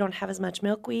because we don't have as much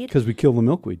milkweed. Because we kill the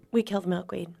milkweed. We killed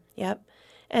milkweed, yep.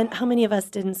 And how many of us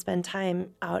didn't spend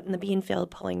time out in the bean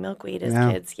field pulling milkweed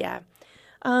as kids? Yeah.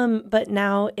 But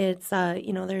now it's,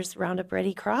 there's Roundup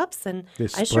Ready crops, and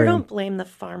I sure don't blame the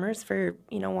farmers for,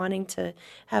 wanting to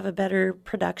have a better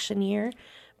production year.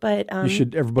 But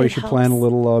everybody should plant a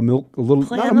little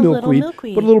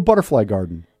milkweed, but a little butterfly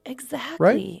garden. Exactly.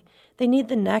 Right? They need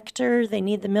the nectar, they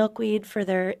need the milkweed for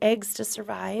their eggs to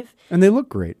survive. And they look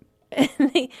great.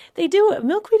 And they do.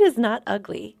 Milkweed is not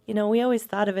ugly. We always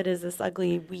thought of it as this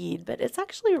ugly weed, but it's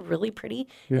actually really pretty.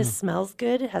 Yeah. It smells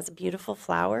good. It has a beautiful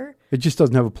flower. It just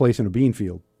doesn't have a place in a bean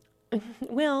field.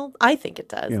 Well, I think it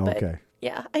does. But okay.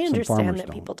 Yeah, I understand that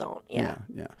people don't. Yeah.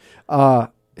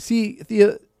 See,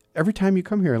 Thea, every time you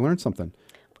come here, I learn something.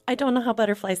 I don't know how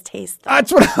butterflies taste, though.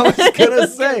 That's what I was going to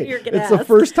say. It's the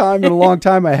first time in a long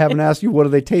time I haven't asked you, what do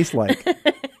they taste like?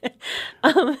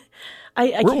 I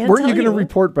can't tell you. Weren't you going to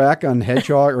report back on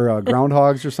hedgehog or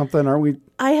groundhogs or something? Aren't we?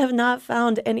 I have not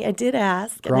found any. I did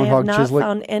ask, and I have not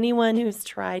found anyone who's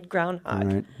tried groundhog. All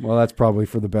right. Well, that's probably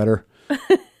for the better.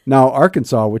 Now,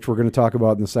 Arkansas, which we're going to talk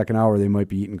about in the second hour, they might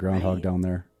be eating groundhog down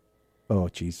there. Oh,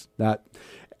 geez. That's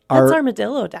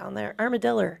armadillo down there.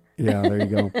 Armadillo. Yeah, there you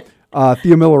go.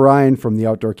 Thea Miller-Ryan from the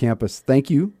Outdoor Campus. Thank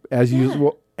you, as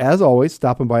usual. As always,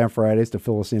 stopping by on Fridays to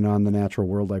fill us in on the natural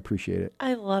world. I appreciate it.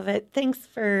 I love it. Thanks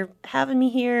for having me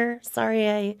here. Sorry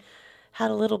I had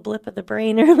a little blip of the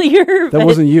brain earlier. That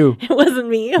wasn't you. It wasn't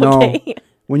me. Okay. No.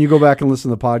 When you go back and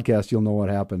listen to the podcast, you'll know what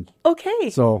happened.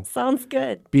 Okay. So sounds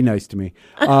good. Be nice to me.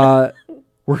 We're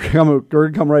going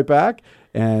to come right back,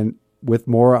 and with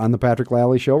more on the Patrick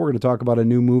Lally Show, we're going to talk about a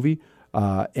new movie,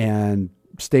 and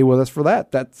stay with us for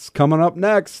that. That's coming up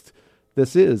next.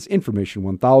 This is Information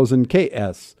 1000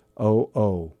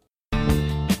 KSOO.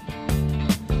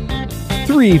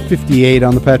 3:58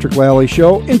 on the Patrick Lally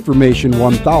Show. Information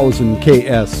 1000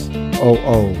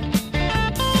 KSOO.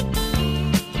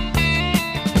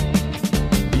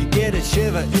 You get a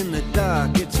shiver in the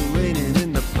dark. It's raining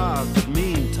in the park. But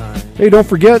meantime, hey, don't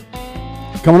forget,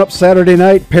 coming up Saturday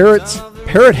night,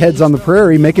 Parrot Heads on the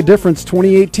Prairie Make a Difference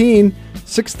 2018.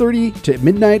 6:30 to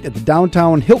midnight at the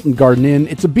downtown Hilton Garden Inn.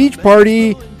 It's a beach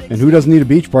party, and who doesn't need a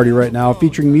beach party right now?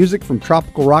 Featuring music from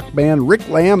tropical rock band Rick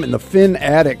Lamb and the Finn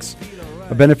Addicts.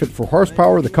 A benefit for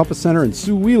Horsepower, the Compass Center, and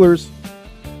Sue Wheelers.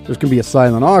 There's going to be a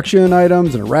silent auction,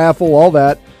 items, and a raffle, all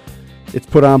that. It's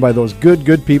put on by those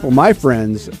good people, my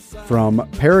friends from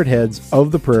Parrot Heads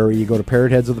of the Prairie. You go to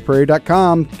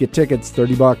parrotheadsoftheprairie.com, get tickets,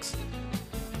 $30.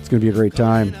 It's going to be a great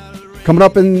time. Coming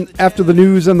up in after the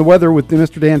news and the weather with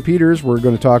Mr. Dan Peters, we're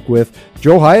going to talk with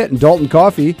Joe Hyatt and Dalton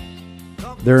Coffey.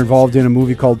 They're involved in a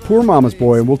movie called Poor Mama's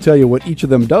Boy, and we'll tell you what each of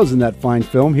them does in that fine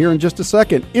film here in just a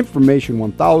second. Information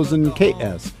 1000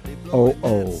 KSOO.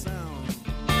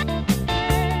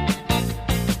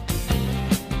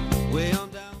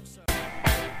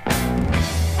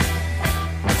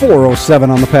 407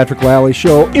 on the Patrick Lally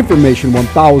Show. Information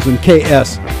 1000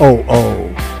 KSOO.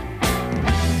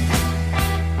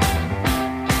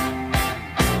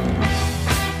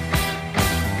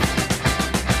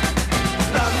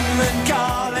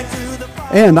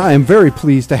 And I am very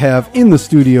pleased to have in the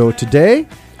studio today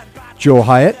Joe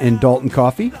Hyatt and Dalton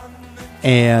Coffey.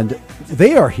 And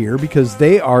they are here because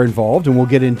they are involved, and we'll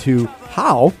get into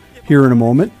how here in a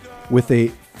moment, with a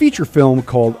feature film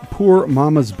called Poor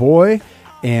Mama's Boy.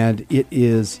 And it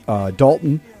is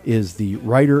Dalton is the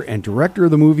writer and director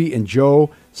of the movie, and Joe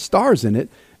stars in it.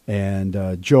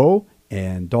 And Joe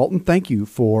and Dalton, thank you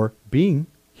for being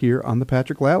here on the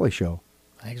Patrick Lally Show.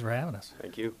 Thanks for having us.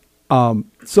 Thank you.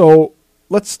 So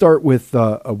let's start with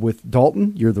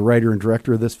Dalton. You're the writer and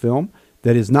director of this film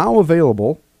that is now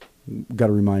available. Got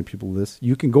to remind people of this.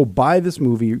 You can go buy this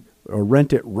movie or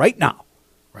rent it right now.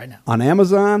 Right now. On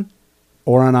Amazon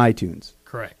or on iTunes.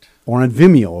 Correct. Or on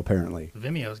Vimeo, apparently.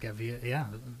 Vimeo's got video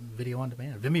on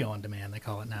demand. Vimeo on demand, they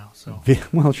call it now. So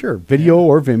Well, sure. Video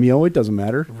or Vimeo, it doesn't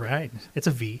matter. right. It's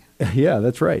a V. Yeah,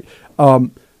 that's right.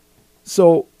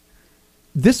 So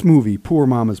this movie, Poor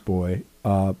Mama's Boy,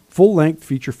 full-length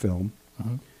feature film.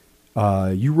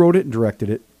 Mm-hmm. You wrote it and directed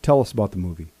it. Tell us about the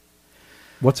movie.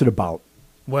 What's it about?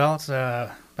 Well, it's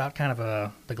about kind of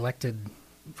a neglected,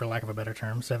 for lack of a better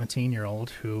term, 17-year-old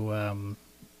who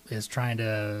is trying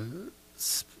to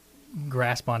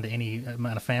grasp onto any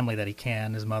amount of family that he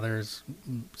can. His mother's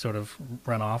sort of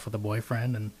run off with a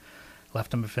boyfriend and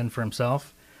left him to fend for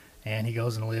himself. And he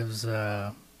goes and lives with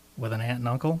an aunt and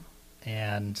uncle.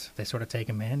 And they sort of take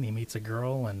him in. He meets a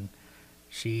girl, and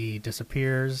she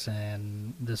disappears.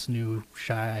 And this new,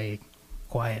 shy,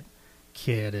 quiet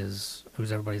kid is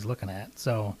who's everybody's looking at.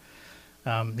 So,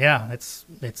 it's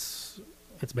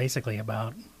basically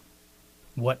about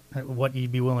what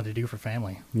you'd be willing to do for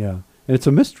family. Yeah. And it's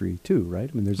a mystery, too, right?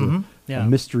 I mean, there's a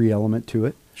mystery element to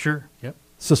it. Sure. Yep.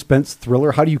 Suspense,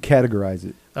 thriller. How do you categorize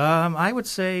it? I would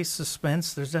say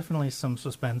suspense. There's definitely some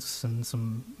suspense and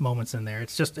some moments in there.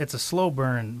 It's a slow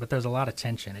burn, but there's a lot of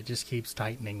tension. It just keeps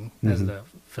tightening as the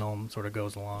film sort of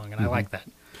goes along, and I like that.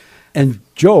 And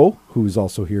Joe, who's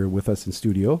also here with us in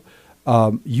studio,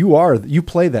 you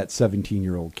play that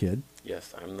 17-year-old kid.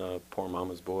 Yes, I'm the poor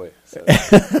mama's boy. So.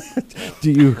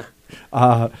 Do you?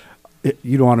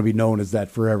 You don't want to be known as that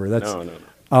forever. That's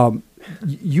No.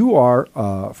 You are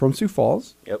from Sioux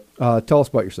Falls. Yep. Tell us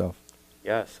about yourself.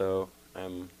 Yeah, so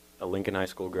I'm a Lincoln High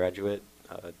School graduate,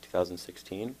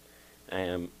 2016.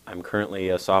 I'm currently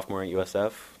a sophomore at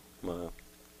USF. I'm a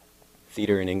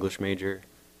theater and English major.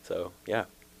 So, yeah.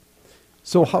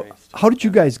 So how did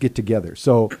you guys get together?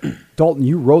 So, Dalton,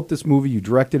 you wrote this movie, you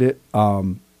directed it.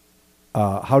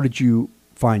 How did you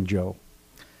find Joe?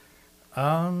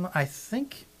 I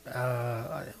think.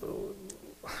 How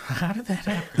did that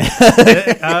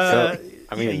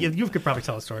happen? You could probably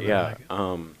tell a story. Yeah.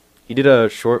 He did a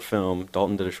short film.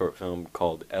 Dalton did a short film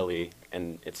called Ellie,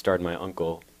 and it starred my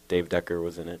uncle. Dave Decker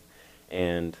was in it.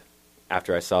 And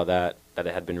after I saw that it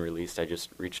had been released, I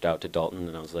just reached out to Dalton,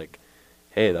 and I was like,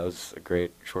 "Hey, that was a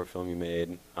great short film you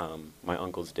made. My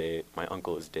uncle is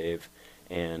Dave,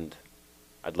 and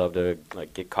I'd love to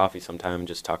get coffee sometime and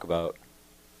just talk about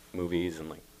movies."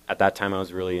 And at that time, I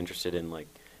was really interested in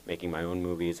making my own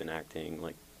movies and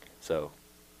acting. So,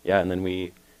 yeah. And then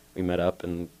we met up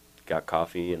and got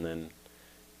coffee, and then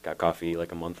got coffee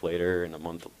a month later and a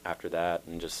month after that,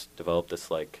 and just developed this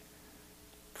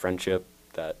friendship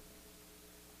that.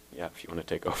 Yeah, if you want to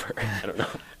take over, I don't know.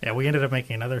 Yeah, we ended up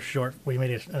making another short. I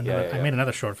made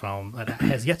another short film that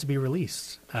has yet to be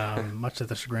released, much to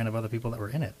the chagrin of other people that were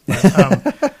in it.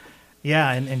 But, yeah,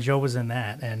 and Joe was in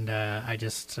that, and I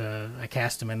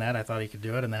cast him in that. I thought he could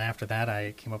do it, and then after that,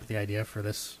 I came up with the idea for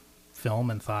this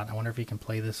film and thought, I wonder if he can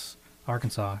play this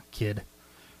Arkansas kid,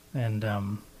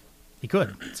 and he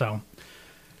could. So,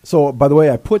 by the way,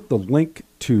 I put the link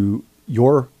to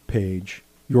your page,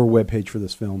 your webpage for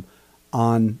this film,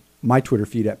 on my Twitter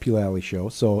feed at P. Lally Show.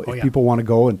 So if people want to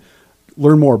go and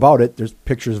learn more about it, there's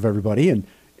pictures of everybody and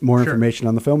more information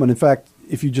on the film. And in fact,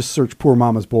 if you just search Poor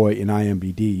Mama's Boy in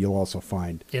IMDb, you'll also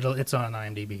find it's on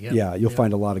IMDb. Yep. Yeah, you'll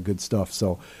find a lot of good stuff.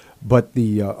 So, but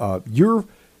the your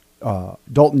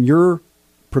Dalton, your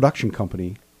production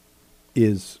company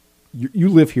is you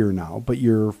live here now, but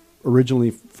your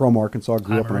originally from Arkansas?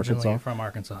 Grew I'm up in originally Arkansas. from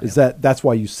Arkansas. Is yeah. that's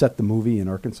why you set the movie in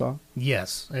Arkansas?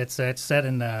 Yes, it's set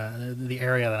in the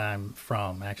area that I'm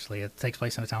from. Actually, it takes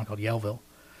place in a town called Yellville,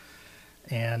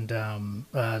 and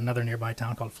another nearby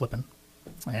town called Flippin.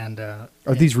 And Are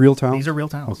these real towns? These are real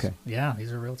towns. Okay. Yeah,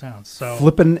 these are real towns. So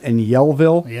Flippin' and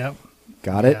Yellville. Yep.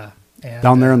 Got it. Yeah. And,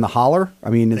 Down there in the holler. I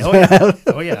mean, Oh yeah.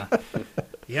 Oh yeah.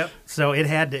 Yep. So it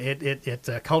had to.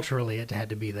 It culturally it had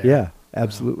to be there. yeah,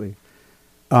 absolutely.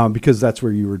 Because that's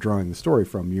where you were drawing the story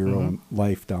from, your own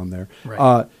life down there.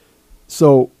 Right.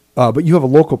 But you have a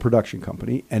local production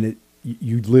company, and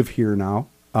you live here now.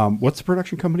 What's the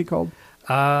production company called?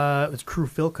 It's Crew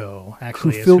Philco,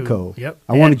 actually. is Crufilco. Yep.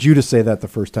 I wanted you to say that the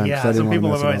first time. 'cause I Yeah, didn't some want to people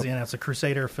mess have it always, up. it's a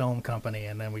Crusader film company,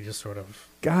 and then we just sort of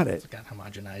Got it. got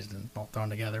homogenized and all thrown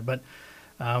together. But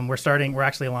we're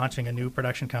actually launching a new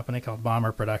production company called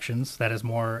Bomber Productions that is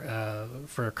more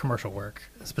for commercial work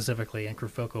specifically, and Crew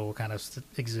Philco will kind of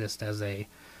exist as a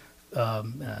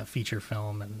feature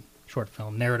film and short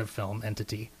film, narrative film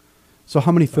entity. So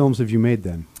how many films have you made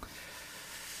then?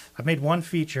 I've made one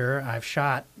feature. I've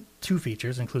shot 2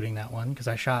 features, including that one, because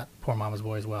I shot Poor Mama's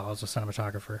Boy as well. I was a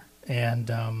cinematographer, and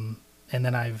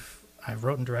then I've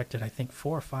wrote and directed I think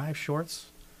 4 or 5 shorts,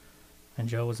 and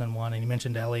Joe was in one. And you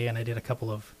mentioned Ellie, and I did a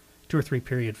couple of 2 or 3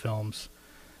 period films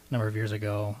a number of years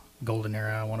ago. Golden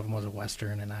Era. One of them was a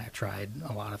Western, and I tried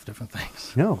a lot of different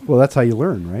things. No. Well, that's how you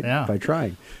learn, right? Yeah. By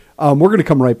trying. We're going to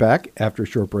come right back after a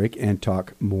short break and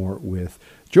talk more with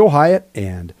Joe Hyatt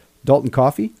and Dalton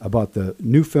Coffey about the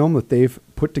new film that they've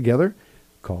put together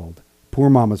called Poor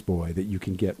Mama's Boy that you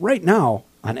can get right now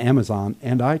on Amazon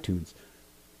and iTunes.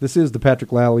 This is the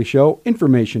Patrick Lally Show,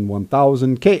 Information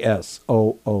 1000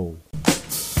 KSOO.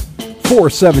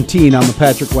 417 on the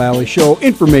Patrick Lally Show,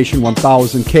 Information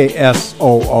 1000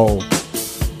 KSOO.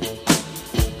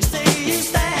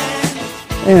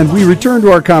 And we return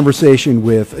to our conversation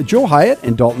with Joe Hyatt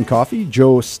and Dalton Coffey.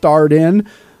 Joe starred in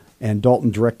and Dalton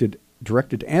directed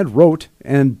and wrote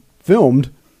and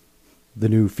filmed the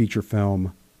new feature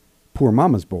film Poor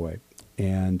Mama's Boy.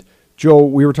 And Joe,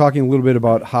 we were talking a little bit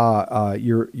about how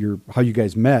how you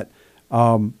guys met.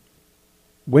 When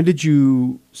did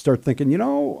you start thinking,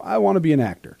 I want to be an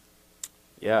actor?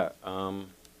 Yeah, I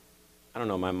don't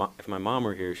know. If my mom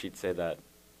were here, she'd say that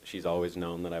she's always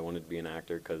known that I wanted to be an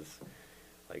actor because,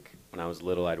 like, when I was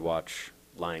little, I'd watch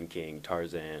Lion King,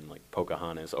 Tarzan, like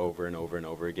Pocahontas over and over and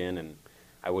over again, and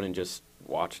I wouldn't just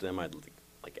watch them. I'd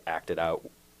like act it out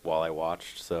while I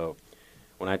watched. So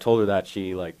when I told her that,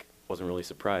 she wasn't really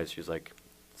surprised. She was like,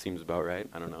 "Seems about right."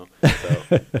 I don't know.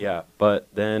 So yeah, but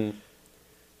then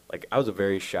I was a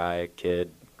very shy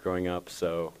kid growing up,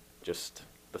 so just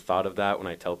the thought of that when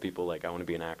I tell people I want to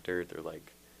be an actor, they're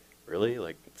like, "Really?"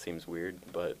 It seems weird,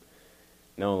 but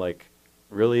no,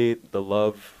 really the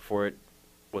love for it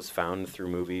was found through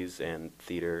movies and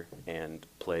theater and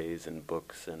plays and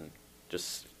books and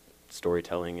just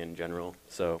storytelling in general.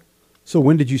 So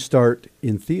when did you start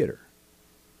in theater?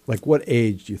 What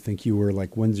age do you think you were?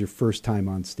 When's your first time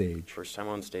on stage? First time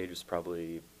on stage was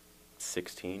probably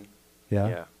 16. Yeah?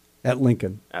 Yeah. At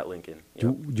Lincoln? At Lincoln, yeah.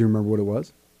 Do you remember what it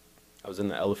was? I was in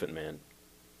The Elephant Man.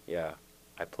 Yeah.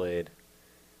 I played,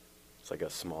 it's a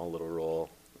small little role.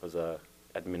 I was a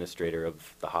administrator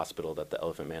of the hospital that the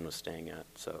Elephant Man was staying at,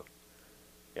 so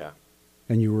yeah.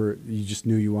 And you just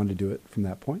knew you wanted to do it from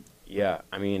that point? Yeah,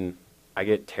 I mean, I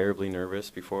get terribly nervous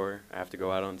before I have to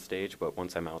go out on stage, but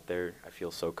once I'm out there, I feel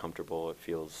so comfortable. It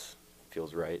feels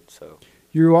right. So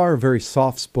you are a very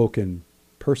soft-spoken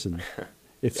person.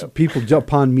 If people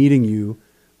upon meeting you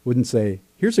wouldn't say,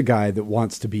 "Here's a guy that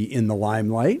wants to be in the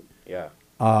limelight." Yeah.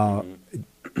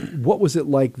 What was it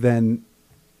like then,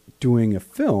 doing a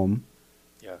film?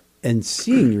 Yeah. And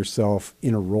seeing yourself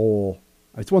in a role?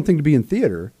 It's one thing to be in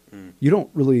theater. You don't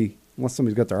really, unless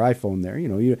somebody's got their iPhone there, you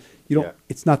don't. Yeah.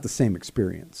 It's not the same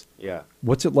experience. Yeah.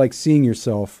 What's it like seeing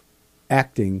yourself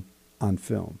acting on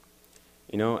film?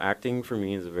 Acting for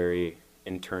me is a very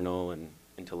internal and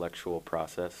intellectual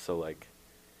process. So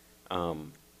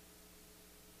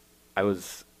I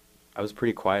was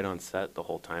pretty quiet on set the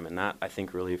whole time, and that I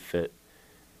think really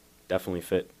definitely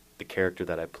fit the character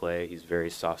that I play. He's very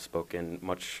soft-spoken,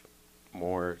 much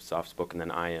more soft-spoken than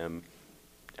I am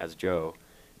as Joe.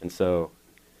 And so,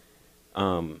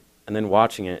 and then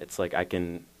watching it, it's I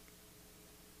can,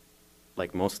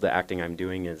 most of the acting I'm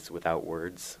doing is without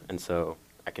words, and so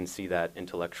I can see that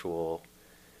intellectual,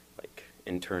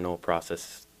 internal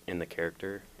process in the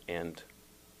character, and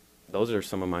those are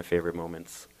some of my favorite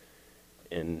moments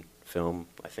in film.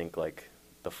 I think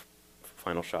the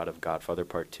final shot of Godfather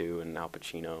Part 2 and Al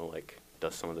Pacino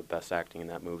does some of the best acting in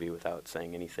that movie without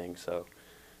saying anything. So,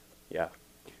 yeah.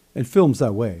 And film's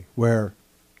that way, where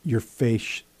your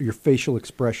facial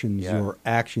expressions, Yeah. your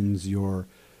actions, your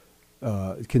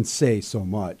can say so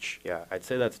much. Yeah, I'd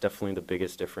say that's definitely the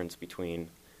biggest difference between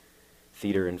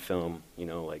theater and film. You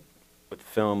know, like with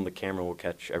film, the camera will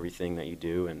catch everything that you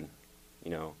do, and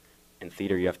you know, in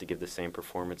theater, you have to give the same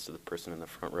performance to the person in the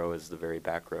front row as the very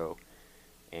back row,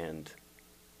 and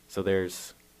so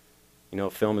there's, you know,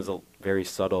 film is very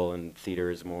subtle, and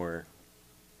theater is more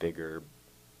bigger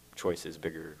choices,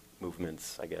 bigger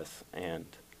movements, I guess, and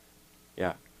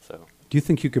yeah, so. Do you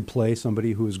think you could play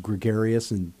somebody who is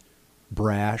gregarious and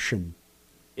brash and?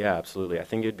 Yeah, absolutely. I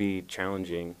think it'd be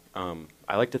challenging.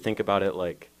 I like to think about it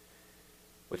like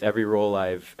with every role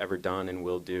I've ever done and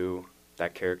will do,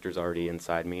 that character's already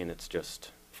inside me, and it's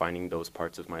just finding those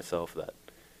parts of myself that,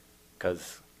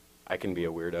 because I can be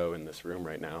a weirdo in this room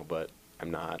right now, but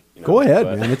I'm not. You know, Go ahead,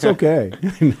 but- man. It's okay.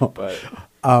 No. But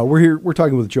We're here. We're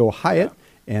talking with Joe Hyatt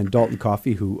and Dalton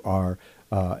Coffey, who are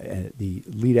the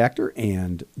lead actor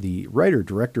and the writer,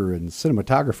 director, and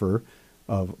cinematographer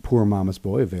of Poor Mama's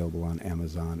Boy, available on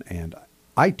Amazon and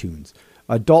iTunes.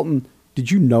 Dalton,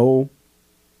 did you know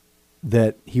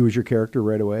that he was your character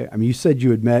right away? I mean, you said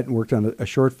you had met and worked on a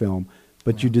short film,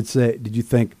 but you did say, did you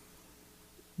think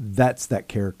that's that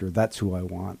character? That's who I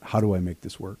want. How do I make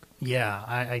this work? Yeah,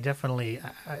 I definitely,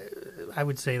 I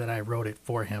would say that I wrote it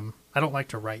for him. I don't like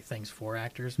to write things for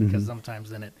actors because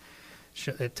sometimes then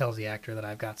it tells the actor that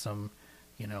I've got some,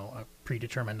 you know, a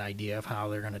predetermined idea of how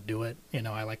they're going to do it. You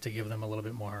know, I like to give them a little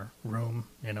bit more room,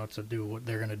 you know, to do what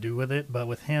they're going to do with it. But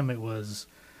with him, it was,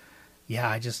 yeah,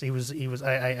 I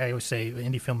always say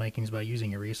indie filmmaking is about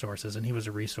using your resources, and he was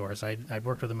a resource. I'd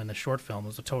worked with him in the short film. It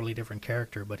was a totally different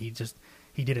character, but he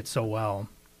did it so well.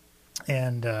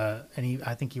 And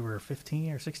I think you were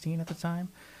 15 or 16 at the time.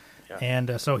 Yeah.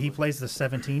 And so he plays the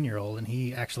 17-year-old, and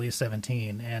he actually is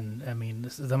 17. And I mean,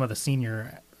 some of the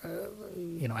senior,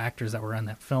 actors that were in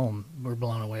that film were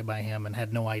blown away by him and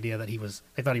had no idea that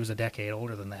they thought he was a decade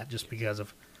older than that just because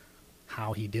of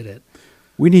how he did it.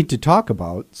 We need to talk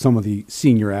about some of the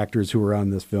senior actors who were on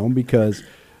this film, because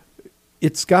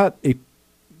it's got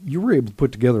you were able to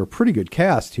put together a pretty good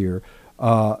cast here.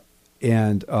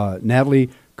 And Natalie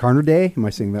Carnaday, am I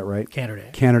saying that right?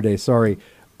 Cannaday, sorry.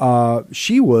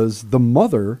 She was the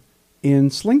mother in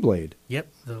Sling Blade. Yep,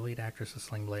 the lead actress of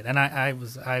Sling Blade. And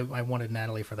I wanted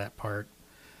Natalie for that part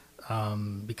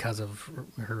because of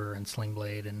her and Sling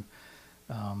Blade and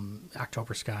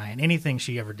October Sky and anything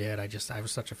she ever did. I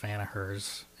was such a fan of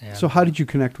hers. And, So how did you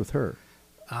connect with her?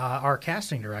 Our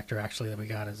casting director, actually, that we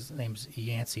got, his name's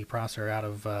Yancey Prosser out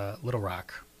of Little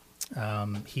Rock.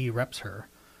 He reps her.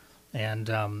 And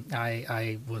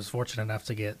I was fortunate enough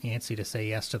to get Yancey to say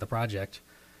yes to the project.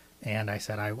 And I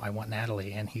said, I want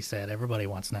Natalie. And he said, everybody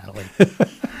wants Natalie.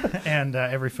 And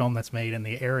every film that's made in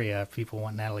the area, people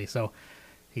want Natalie. So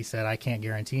he said, I can't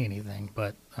guarantee anything.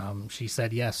 But she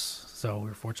said yes. So we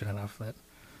were fortunate enough that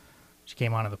she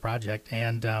came onto the project.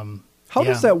 And How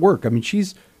does that work? I mean,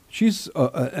 she's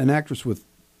an actress with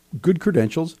good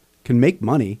credentials, can make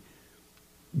money.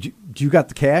 Do you got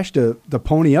the cash to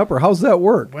pony up, or how's that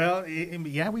work? Well,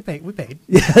 yeah, we paid.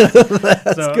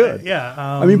 That's So, good. Yeah.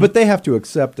 I mean, but they have to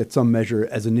accept at some measure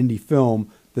as an indie film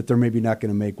that they're maybe not going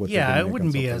to make what they're yeah, gonna it make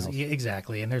wouldn't on be something else.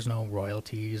 exactly, and there's no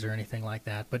royalties or anything like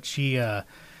that. But she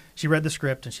read the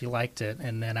script and she liked it,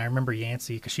 and then I remember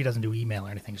Yancey, because she doesn't do email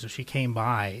or anything, so she came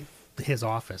by his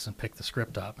office and picked the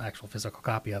script up, actual physical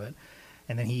copy of it,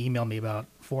 and then he emailed me about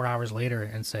 4 hours later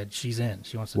and said she's in,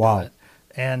 she wants to Wow. do it,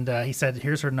 and he said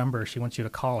here's her number, she wants you to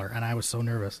call her, and I was so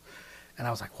nervous, and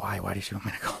I was like, why did she want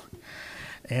me to call her?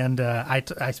 And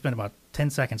I spent about 10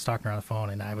 seconds talking to her on the phone,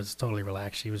 and I was totally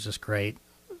relaxed. She was just great.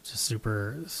 Just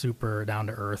super, super down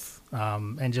to earth,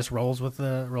 and just goes with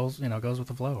the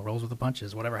flow, rolls with the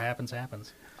punches. Whatever happens,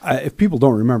 happens. If people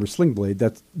don't remember Sling Blade,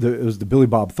 it was the Billy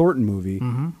Bob Thornton movie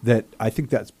that I think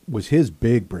that was his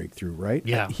big breakthrough, right?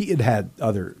 Yeah. He had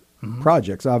other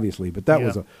projects, obviously, but that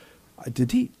was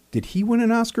did he win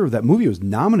an Oscar? That movie was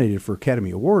nominated for Academy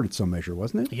Award at some measure,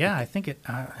 wasn't it? Yeah, I think it.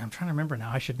 I'm trying to remember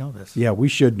now. I should know this. Yeah, we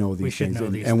should know these we should things, know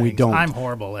these and things. we don't. I'm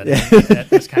horrible at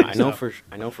this kind of I know stuff.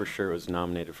 I know for sure it was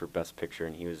nominated for Best Picture,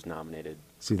 and he was nominated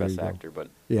See, for there Best you go. Actor, but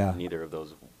Yeah. neither of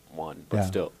those won. But Yeah.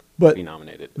 still, But be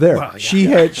nominated. There, Well,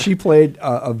 yeah. she played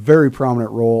a very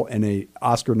prominent role in a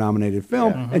Oscar-nominated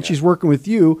film, Yeah. and she's working with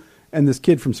you and this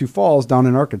kid from Sioux Falls down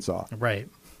in Arkansas. Right.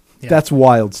 Yeah. That's a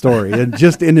wild story, and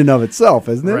just in and of itself,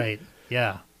 isn't it? right.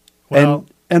 Yeah. Well,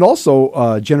 And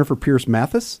also Jennifer Pierce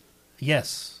Mathis.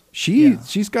 yes.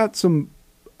 She's got some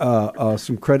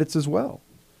credits as well.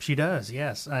 She does,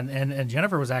 yes. And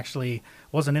Jennifer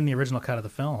wasn't in the original cut of the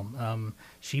film.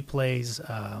 She plays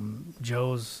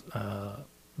Joe's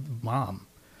mom.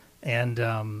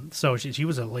 And so she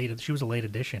was a late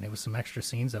addition. It was some extra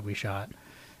scenes that we shot,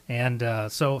 and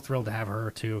so thrilled to have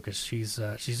her too, because she's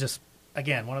just,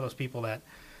 again, one of those people that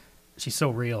she's so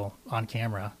real on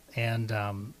camera, and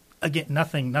again,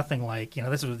 nothing like,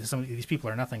 these people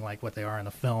are nothing like what they are in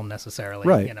the film necessarily.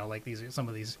 Right. Like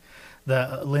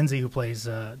the Lindsay, who plays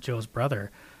Joe's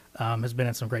brother, has been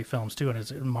in some great films too, and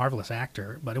is a marvelous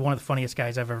actor. But one of the funniest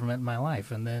guys I've ever met in my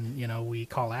life. And then we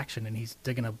call action, and he's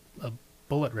digging a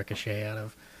bullet ricochet out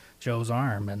of Joe's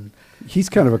arm, and He's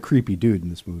kind of a creepy dude in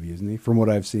this movie, isn't he? From what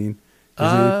I've seen.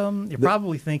 you're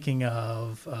probably thinking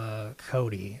of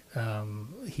Cody.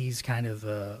 He's kind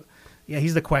of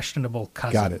he's the questionable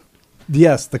cousin. Got it.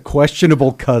 Yes, the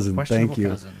questionable cousin. Questionable Thank you.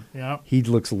 cousin. Yeah. He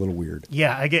looks a little weird.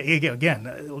 Yeah,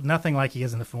 again, nothing like he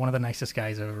is in one of the nicest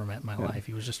guys I've ever met in my life.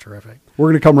 He was just terrific. We're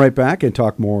going to come right back and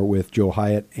talk more with Joe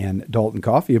Hyatt and Dalton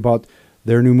Coffey about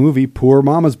their new movie, Poor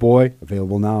Mama's Boy,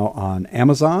 available now on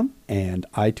Amazon and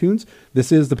iTunes.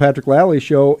 This is the Patrick Lally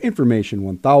Show, Information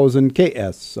 1000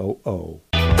 KSOO.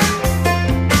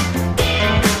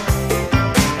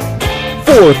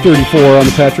 434 on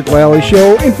the Patrick Lally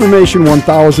Show, Information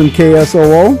 1000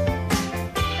 KSOO.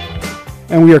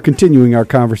 And we are continuing our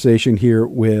conversation here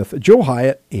with Joe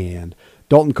Hyatt and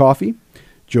Dalton Coffey.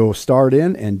 Joe starred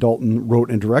in and Dalton wrote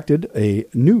and directed a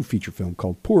new feature film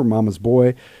called Poor Mama's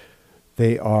Boy.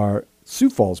 They are Sioux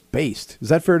Falls based. Is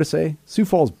that fair to say? Sioux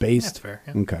Falls based? That's fair.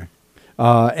 Yeah. Okay.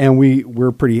 And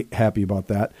we're pretty happy about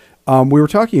that. We were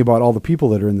talking about all the people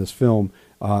that are in this film,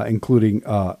 including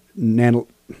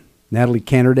Natalie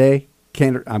Canterday.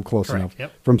 I'm close Correct, enough.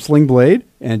 yep. From Sling Blade,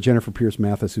 and Jennifer Pierce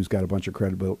Mathis, who's got a bunch of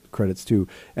credits too,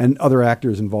 and other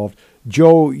actors involved.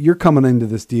 Joe, you're coming into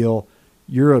this deal.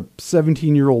 You're a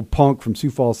 17-year-old punk from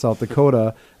Sioux Falls, South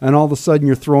Dakota, and all of a sudden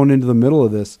you're thrown into the middle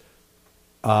of this.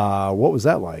 What was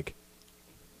that like?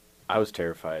 I was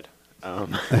terrified. No,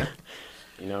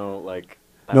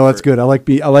 that's good. I like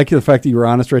the fact that you were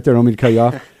honest right there. I don't mean to cut you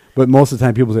off, but most of the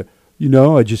time people say,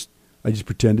 I just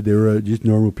pretended they were just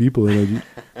normal people, and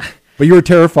but you were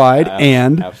terrified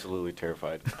and absolutely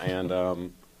terrified. And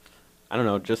I don't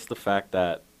know, just the fact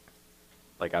that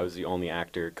I was the only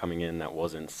actor coming in that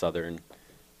wasn't Southern,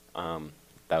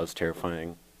 that was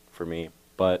terrifying for me.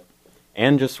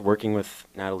 And just working with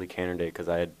Natalie Canterday, because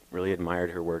I had really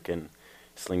admired her work in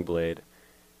Sling Blade,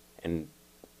 and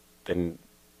then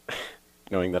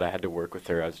knowing that I had to work with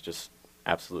her, I was just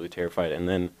absolutely terrified. And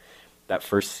then that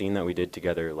first scene that we did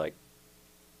together,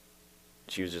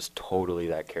 she was just totally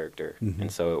that character. Mm-hmm.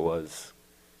 And so it was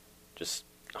just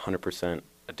 100%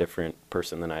 a different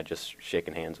person than I just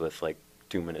shaken hands with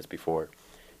 2 minutes before.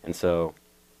 And so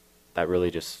that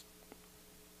really just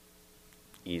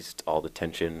eased all the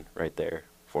tension right there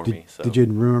for me. So did you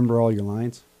remember all your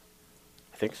lines?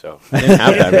 I think so. I didn't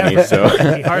have that many, so.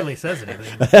 He hardly says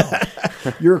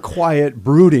anything. You're a quiet,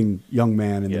 brooding young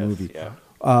man in the movie. Yeah.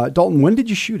 Dalton, when did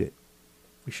you shoot it?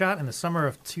 We shot in the summer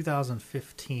of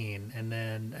 2015, and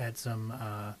then had some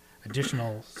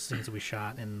additional scenes that we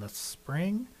shot in the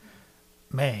spring,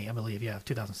 May, I believe, of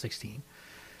 2016.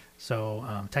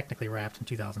 So technically wrapped in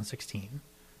 2016.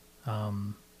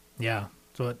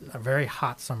 So a very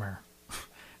hot summer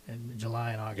in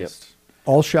July and August. Yep.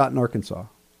 All shot in Arkansas.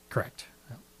 Correct.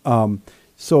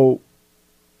 So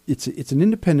it's an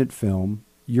independent film,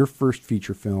 your first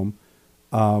feature film.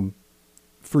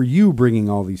 For you bringing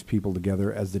all these people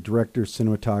together as the director,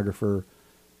 cinematographer,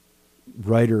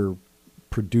 writer,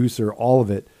 producer, all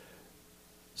of it,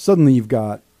 suddenly you've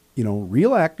got,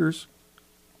 real actors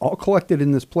all collected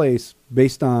in this place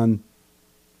based on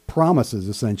promises,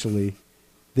 essentially,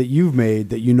 that you've made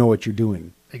that you know what you're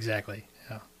doing. Exactly,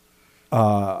 yeah.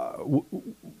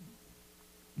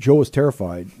 Joe was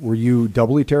terrified. Were you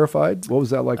doubly terrified? What was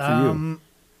that like for you?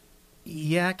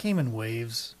 Yeah, it came in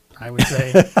waves, I would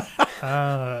say.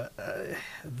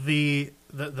 The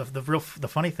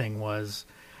funny thing was,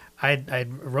 I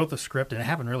wrote the script, and it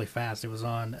happened really fast. It was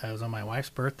on my wife's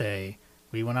birthday.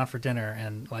 We went out for dinner,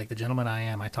 and the gentleman I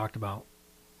am, I talked about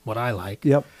what I like.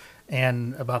 Yep.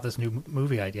 And about this new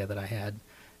movie idea that I had.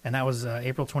 And that was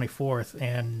April 24th,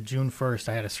 and June 1st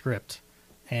I had a script,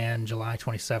 and July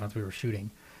 27th we were shooting.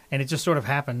 And it just sort of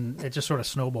happened, it just sort of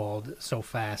snowballed so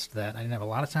fast that I didn't have a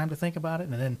lot of time to think about it.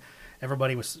 And then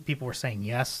people were saying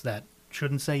yes that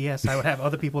shouldn't say yes. I would have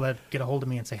other people that get a hold of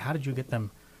me and say, how did you get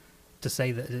them to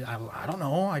say that? I don't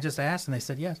know, I just asked, and they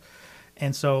said yes.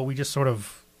 And so we just sort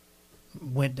of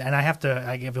went, and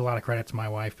I give a lot of credit to my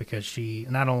wife, because she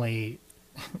not only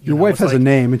Your wife has a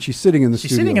name, and she's sitting in the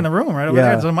She's studio. sitting in the room right over Yeah.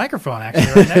 there. There's a microphone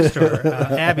actually right next to her.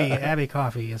 Abby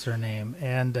Coffey is her name,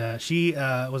 and she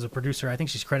was a producer. I think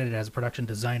she's credited as a production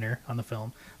designer on the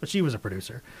film, but she was a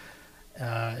producer.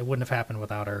 It wouldn't have happened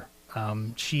without her.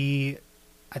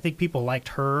 I think people liked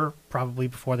her probably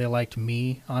before they liked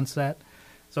me on set,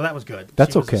 so that was good.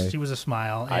 That's She was okay. She was a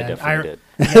smile. I and definitely did.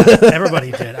 Yeah,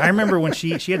 everybody did. I remember when she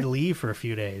had to leave for a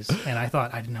few days, and I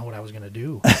thought I didn't know what I was going to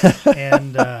do.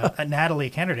 And Natalie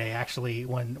Kennerday actually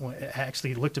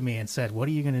actually looked at me and said, "What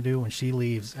are you going to do when she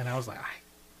leaves?" And I was like,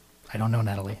 "I don't know,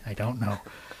 Natalie. I don't know."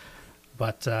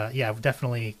 But yeah,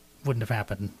 definitely wouldn't have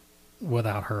happened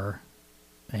without her.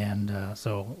 And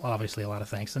so obviously a lot of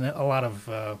thanks and a lot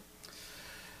of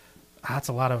that's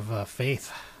a lot of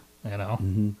faith, you know,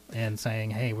 and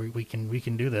saying, "Hey, we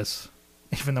can do this,"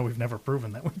 even though we've never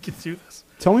proven that we can do this.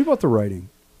 Tell me about the writing.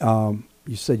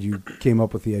 You said you came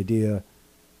up with the idea,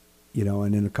 you know,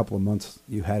 and in a couple of months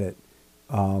you had it.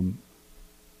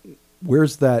 Where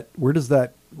does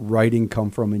that writing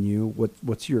come from in you?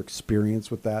 What's your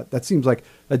experience with that?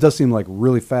 That does seem like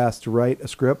really fast to write a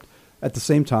script. At the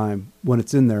same time, when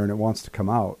it's in there and it wants to come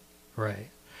out. Right.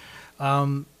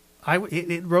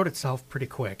 It wrote itself pretty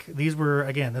quick. These were,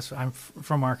 again, I'm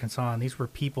from Arkansas, and these were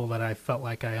people that I felt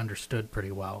like I understood pretty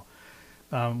well.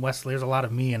 Wesley, there's a lot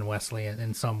of me in Wesley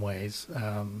in some ways,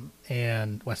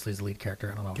 and Wesley's the lead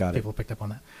character. I don't know if people picked up on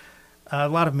that. A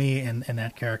lot of me in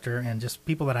that character, and just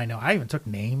people that I know. I even took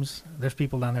names. There's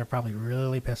people down there probably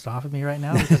really pissed off at me right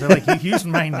now because they're like, "You used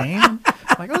my name?"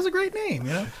 I'm like, "That was a great name,"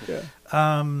 you know?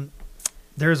 Yeah.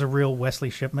 There's a real Wesley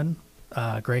Shipman.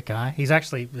 Great guy. He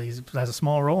has a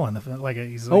small role in the film.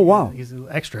 He's an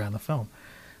extra in the film.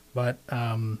 But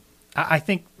I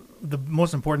think the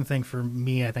most important thing for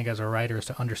me, I think, as a writer, is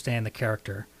to understand the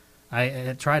character.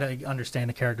 I try to understand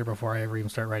the character before I ever even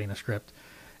start writing a script,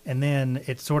 and then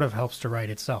it sort of helps to write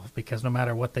itself, because no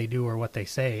matter what they do or what they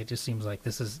say, it just seems like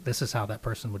this is how that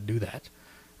person would do that.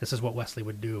 This is what Wesley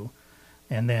would do,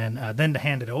 and then to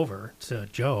hand it over to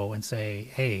Joe and say,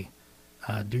 "Hey,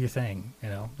 do your thing." You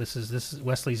know, this is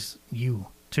Wesley's you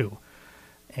too.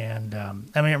 And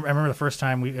I remember the first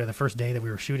day that we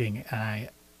were shooting, and I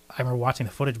remember watching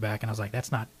the footage back, and I was like,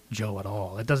 "That's not Joe at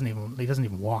all. He doesn't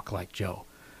even walk like Joe.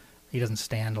 He doesn't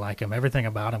stand like him. Everything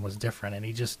about him was different, and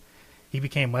he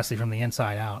became Wesley from the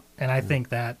inside out." And I think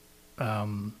that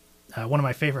one of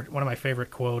my favorite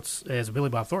quotes is a Billy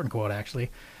Bob Thornton quote, actually,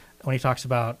 when he talks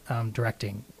about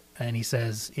directing. And he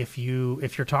says, if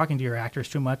you're talking to your actors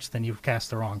too much, then you've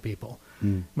cast the wrong people.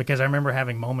 Because I remember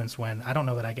having moments when I don't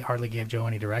know that I hardly gave Joe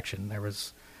any direction.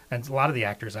 And a lot of the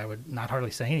actors, I would not hardly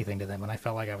say anything to them, and I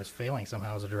felt like I was failing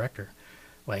somehow as a director.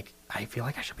 Like, I feel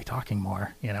like I should be talking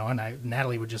more, you know. And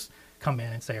Natalie would just come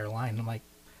in and say her line. And I'm like,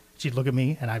 she'd look at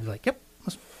me, and I'd be like, "Yep."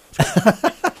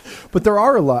 But there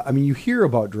are a lot. I mean, you hear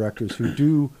about directors who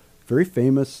do very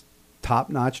famous,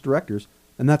 top-notch directors,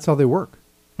 and that's how they work.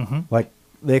 Mm-hmm. Like,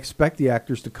 they expect the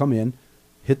actors to come in,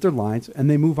 hit their lines, and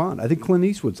they move on. I think Clint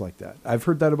Eastwood's like that. I've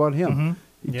heard that about him.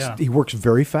 Mm-hmm. He works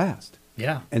very fast.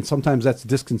 Yeah. And sometimes that's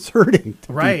disconcerting to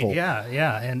people. Right,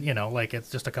 yeah. And, you know, like, it's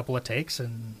just a couple of takes,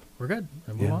 and we're good.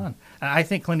 And move on. I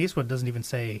think Clint Eastwood doesn't even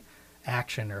say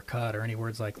action or cut or any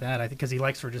words like that. I think because he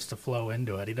likes for just to flow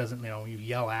into it. He doesn't, you know, you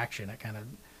yell action, it kind of,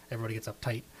 everybody gets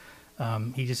uptight.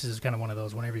 He just is kind of one of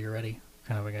those whenever you're ready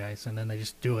kind of a guy. And then they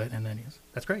just do it, and then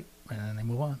that's great. And then they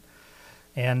move on.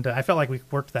 And I felt like we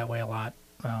worked that way a lot.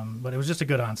 But it was just a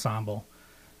good ensemble,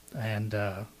 and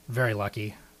very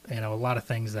lucky. You know, a lot of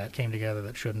things that came together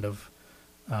that shouldn't have.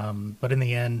 But in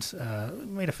the end, we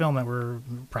made a film that we're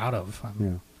proud of.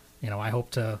 You know, I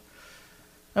hope to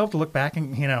look back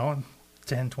and, you know,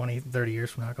 10, 20, 30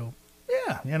 years from now, go,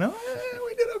 yeah, you know,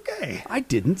 we did okay. I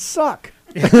didn't suck.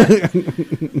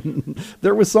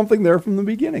 There was something there from the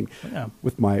beginning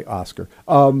with my Oscar.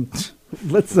 We're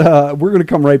going to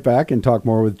come right back and talk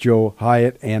more with Joe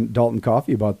Hyatt and Dalton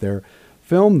Coffey about their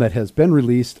film that has been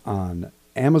released on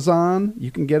Amazon. You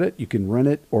can get it. You can rent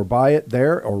it or buy it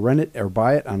there, or rent it or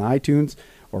buy it on iTunes,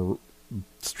 or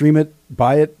stream it,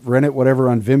 buy it, rent it, whatever,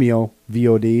 on Vimeo,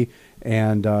 VOD,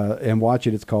 and watch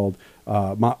it. It's called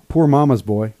Poor Mama's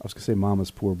Boy. I was going to say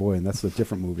Mama's Poor Boy, and that's a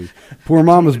different movie. Poor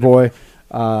Mama's Boy.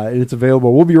 And it's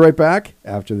available. We'll be right back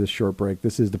after this short break.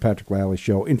 This is the Patrick Lally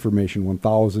Show, Information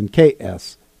 1000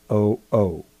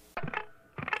 KSOO.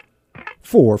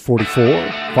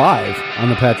 444 5 on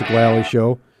the Patrick Lally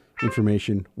Show,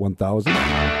 Information 1000.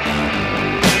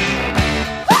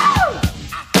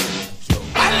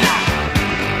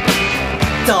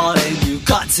 Darling, you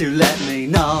got to let me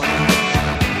know.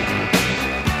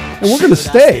 And we're going to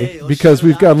stay because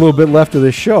we've got a little bit left of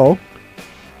this show,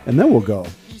 and then we'll go.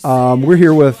 We're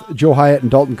here with Joe Hyatt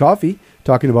and Dalton Coffey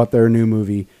talking about their new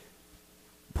movie,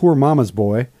 Poor Mama's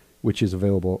Boy, which is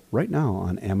available right now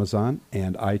on Amazon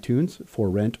and iTunes for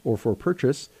rent or for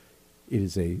purchase. It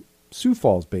is a Sioux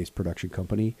Falls-based production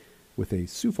company with a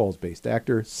Sioux Falls-based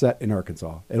actor set in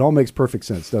Arkansas. It all makes perfect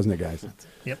sense, doesn't it, guys?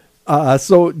 Yep.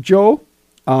 So, Joe,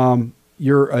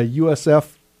 you're a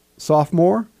USF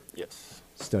sophomore Yes.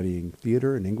 studying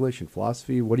theater and English and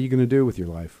philosophy. What are you going to do with your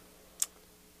life?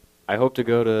 I hope to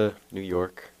go to New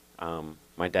York.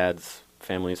 My dad's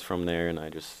family's from there, and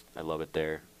I love it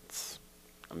there. It's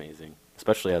amazing,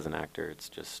 especially as an actor. It's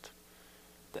just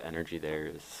the energy there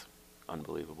is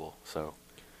unbelievable. So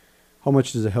How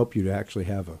much does it help you to actually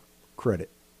have a credit?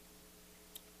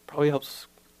 probably helps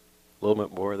a little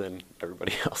bit more than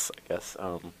everybody else, I guess.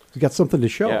 You got something to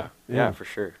show. Yeah, for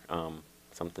sure.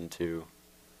 Something to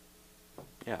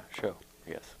show, I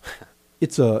guess.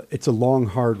 It's a long,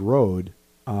 hard road.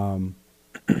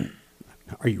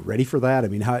 Are you ready for that? I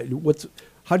mean, how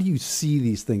do you see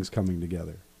these things coming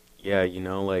together? Yeah,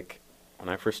 like when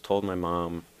I first told my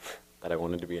mom that I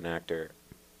wanted to be an actor,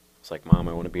 I was like, Mom,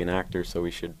 I want to be an actor, so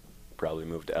we should probably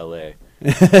move to LA.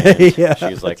 And Yeah. she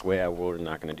was like, wait, we're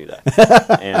not going to do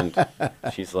that. And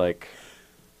she's like,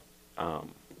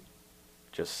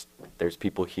 just there's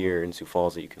people here in Sioux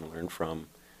Falls that you can learn from.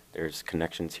 There's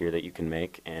connections here that you can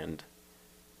make, and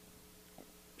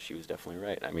she was definitely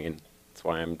right. I mean, that's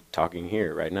why I'm talking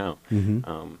here right now.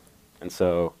 Mhm. And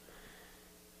so,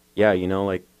 yeah,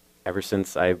 like ever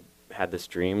since I had this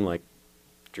dream, like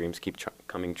dreams keep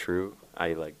coming true.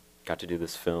 I like got to do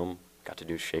this film, got to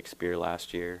do Shakespeare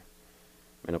last year.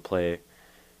 I'm in a play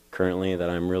currently that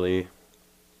I'm really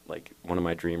like one of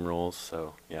my dream roles.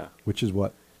 So yeah, Which is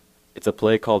what? it's a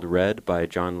play called Red by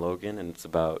John Logan, and it's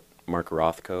about Mark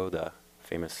Rothko, the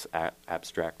famous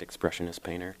abstract expressionist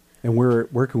painter. And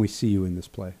where can we see you in this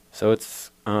play? So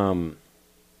it's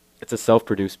a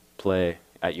self-produced play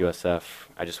at USF.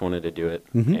 I just wanted to do it,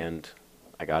 Mhm. and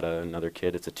I got another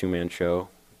kid. It's a two-man show.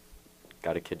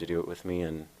 Got a kid to do it with me,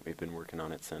 and we've been working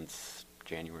on it since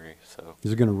January. So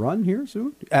Is it going to run here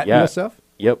soon at Yeah. USF?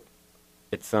 yep,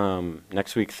 it's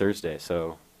next week Thursday.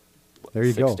 So There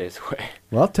you 6 go. days away.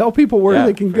 Well, tell people where Yeah,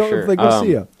 they can for go sure. if they go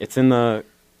see you. It's in the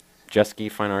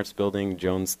Jeske Fine Arts Building,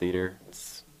 Jones Theater.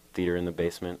 It's theater in the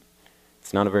basement.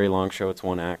 It's not a very long show. It's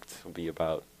one act. It'll be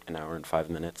about an hour and 5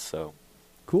 minutes. So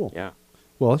Cool. yeah,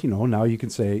 Well, now you can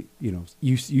say,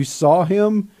 you saw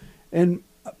him in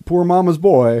Poor Mama's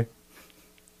Boy.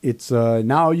 It's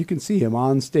now you can see him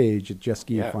on stage at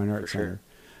Jeske Yeah, Fine for Arts sure.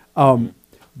 Center.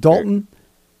 Dalton,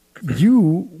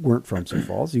 you weren't from Sioux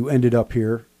Falls. You ended up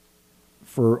here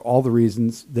for all the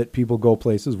reasons that people go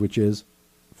places, which is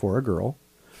for a girl.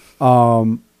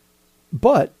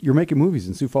 But you're making movies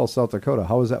in Sioux Falls, South Dakota.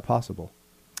 How is that possible?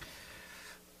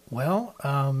 Well,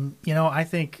 I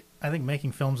think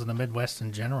making films in the Midwest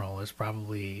in general is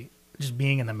probably just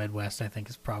being in the Midwest. I think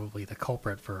is probably the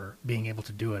culprit for being able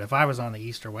to do it. If I was on the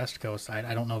East or West Coast,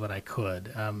 I don't know that I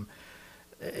could.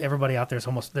 Everybody out there is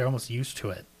almost used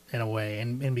to it in a way,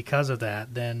 and because of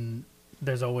that, then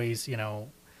there's always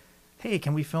hey,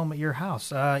 can we film at your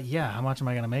house? Yeah, how much am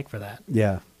I going to make for that?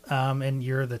 Yeah. And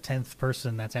you're the 10th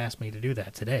person that's asked me to do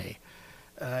that today.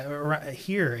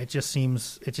 Here, it just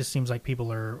seems like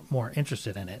people are more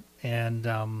interested in it, and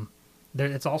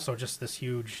it's also just this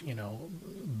huge,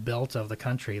 belt of the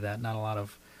country that not a lot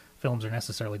of films are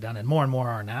necessarily done in. More and more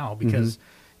are now, because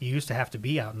you used to have to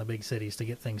be out in the big cities to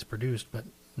get things produced, but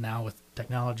now with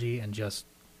technology and just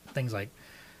things like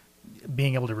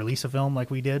being able to release a film like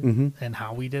we did and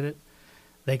how we did it,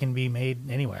 they can be made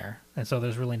anywhere, and so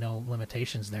there's really no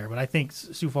limitations there. But I think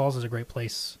Sioux Falls is a great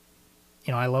place.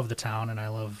 I love the town, and I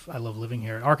love living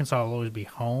here. Arkansas will always be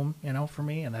home, for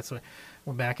me, and that's why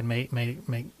we're back and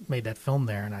made that film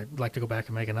there, and I'd like to go back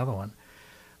and make another one.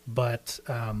 But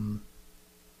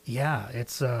yeah,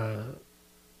 it's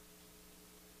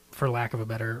for lack of a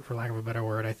better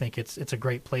word, I think it's a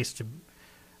great place to.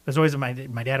 There's always my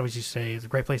dad always used to say it's a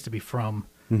great place to be from.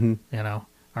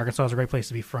 Arkansas is a great place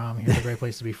to be from. Here's a great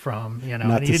place to be from. Not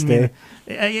and he to didn't stay.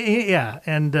 mean, yeah,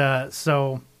 and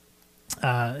so.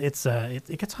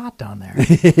 It gets hot down there,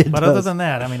 It but does. other than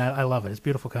that, I mean, I love it. It's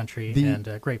beautiful country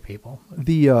and great people.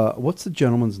 The what's the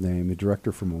gentleman's name? The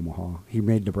director from Omaha. He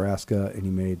made Nebraska, and he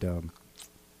made. Did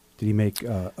he make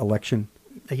Election?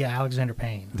 Yeah, Alexander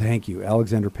Payne. Thank you,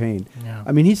 Alexander Payne. Yeah.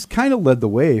 I mean, he's kind of led the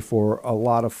way for a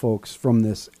lot of folks from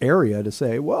this area to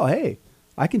say, "Well, hey,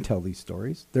 I can tell these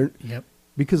stories." Yep.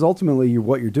 Because ultimately,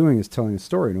 what you're doing is telling a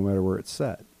story, no matter where it's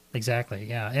set. Exactly.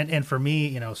 Yeah. And for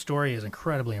me, story is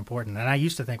incredibly important. And I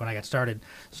used to think when I got started,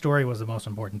 story was the most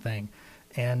important thing.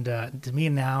 And to me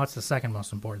now, it's the second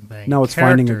most important thing. Now it's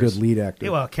finding a Characters. good lead actor.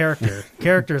 Yeah, well,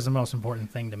 character is the most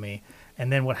important thing to me.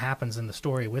 And then what happens in the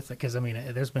story with it, because I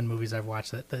mean, there's been movies I've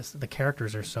watched that the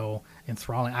characters are so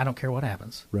enthralling. I don't care what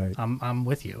happens. Right. I'm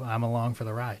with you. I'm along for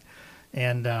the ride.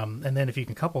 And then if you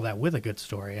can couple that with a good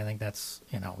story, I think that's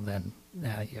then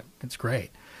yeah, it's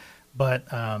great. But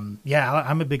yeah,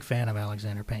 I'm a big fan of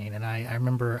Alexander Payne, and I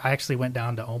remember I actually went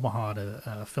down to Omaha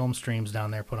to Film Streams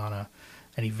down there put on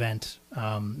an event,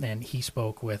 and he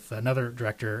spoke with another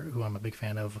director who I'm a big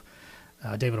fan of,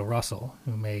 David O. Russell,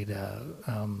 who made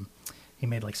he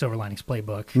made like Silver Linings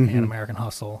Playbook and American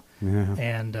Hustle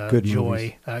and Good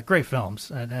Joy, great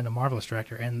films, and a marvelous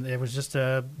director. And it was just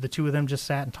the two of them just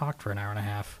sat and talked for an hour and a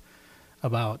half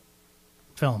about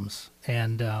films.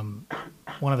 And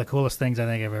one of the coolest things I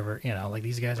think I've ever, like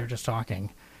these guys are just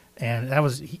talking. And that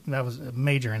was a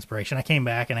major inspiration. I came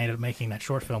back and I ended up making that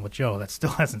short film with Joe that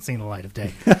still hasn't seen the light of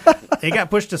day. It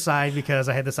got pushed aside because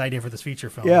I had this idea for this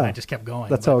feature film, and I just kept going.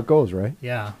 That's how it goes, right?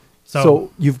 Yeah.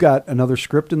 So you've got another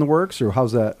script in the works, or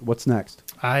how's that? What's next?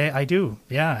 I do.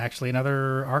 Yeah, actually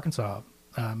another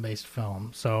Arkansas-based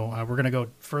film. So we're going to go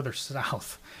further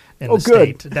south in the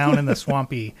state, down in the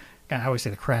swampy, I always say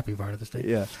the crappy part of the state.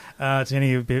 Yeah. To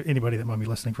anybody that might be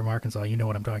listening from Arkansas, you know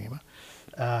what I'm talking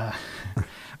about.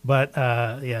 But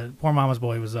yeah, Poor Mama's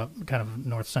Boy was up kind of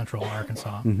north central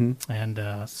Arkansas,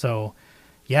 and so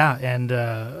yeah, and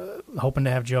hoping to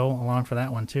have Joe along for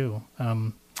that one too.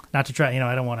 Not to try,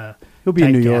 I don't want to. He'll be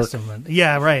in New York.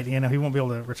 Yeah, right. He won't be able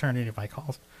to return any of my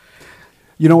calls.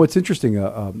 It's interesting.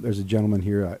 There's a gentleman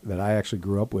here that I actually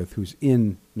grew up with who's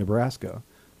in Nebraska,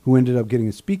 who ended up getting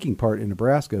a speaking part in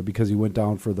Nebraska because he went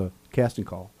down for the casting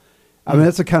call. I mean,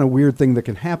 that's the kind of weird thing that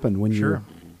can happen when you're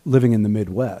living in the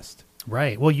Midwest.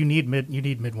 Right. Well, you need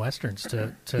Midwesterns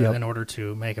to in order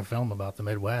to make a film about the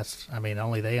Midwest. I mean,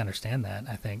 only they understand that,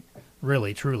 I think,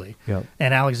 really, truly. Yep.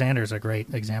 And Alexander's a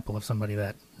great example of somebody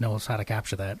that knows how to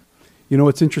capture that.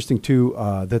 It's interesting, too,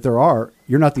 that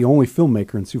you're not the only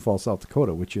filmmaker in Sioux Falls, South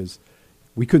Dakota, which is,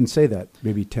 we couldn't say that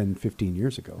maybe 10, 15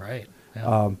 years ago. Right.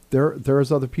 Yeah.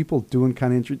 There's other people doing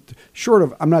kind of interesting, short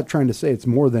of, I'm not trying to say it's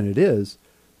more than it is,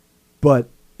 but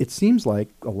it seems like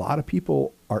a lot of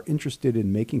people are interested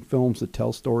in making films that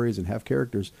tell stories and have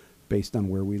characters based on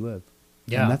where we live.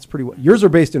 Yeah. And that's pretty well. Yours are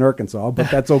based in Arkansas,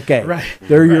 but that's okay. Right.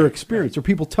 They're your experience. Or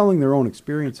people telling their own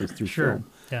experiences through film.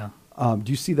 Yeah.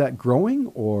 Do you see that growing,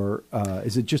 or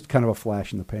is it just kind of a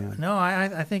flash in the pan? No,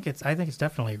 I think it's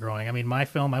definitely growing. I mean, my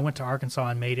film, I went to Arkansas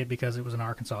and made it because it was an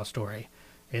Arkansas story.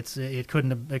 It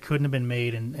couldn't have been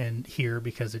made in here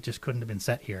because it just couldn't have been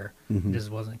set here. It just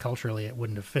wasn't culturally, it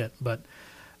wouldn't have fit. But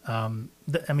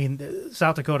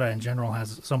South Dakota in general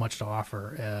has so much to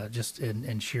offer, just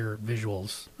in sheer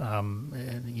visuals.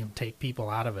 And, take people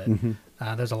out of it.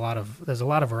 There's a lot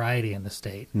of variety in the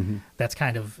state. That's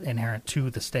kind of inherent to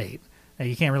the state.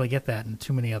 You can't really get that in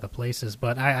too many other places.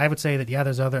 But I would say that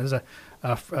there's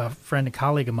a friend and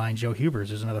colleague of mine, Joe Hubers,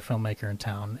 who's another filmmaker in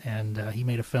town, and he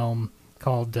made a film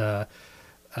called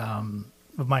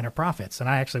Minor Prophets, and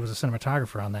I actually was a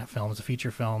cinematographer on that film. It was a feature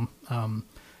film.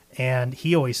 And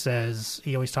he always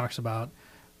talks about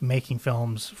making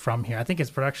films from here. I think his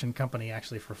production company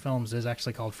actually for films is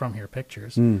actually called From Here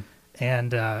Pictures.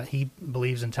 And he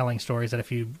believes in telling stories that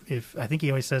I think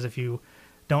he always says if you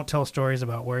don't tell stories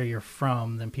about where you're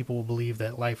from, then people will believe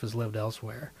that life is lived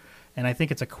elsewhere. And I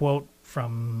think it's a quote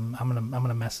from, I'm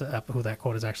gonna mess up who that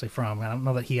quote is actually from. I don't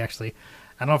know that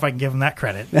I don't know if I can give him that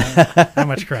credit, that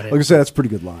much credit. Like I said, that's a pretty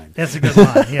good line. That's a good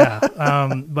line, yeah.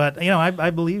 But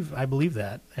I believe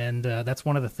that, and that's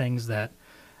one of the things that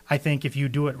I think if you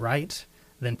do it right,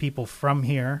 then people from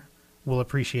here will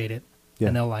appreciate it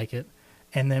and they'll like it,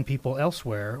 and then people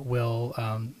elsewhere will,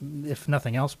 if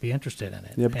nothing else, be interested in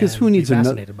it. Yeah, because who needs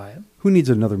fascinated by it? Who needs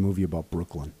another movie about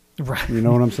Brooklyn? Right. You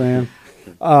know what I'm saying?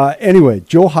 Anyway,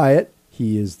 Joe Hyatt.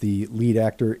 He is the lead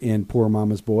actor in Poor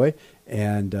Mama's Boy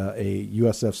and a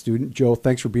USF student. Joe,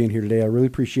 thanks for being here today. I really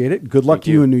appreciate it. Good luck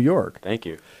to you in New York. Thank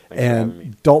you. Thanks for having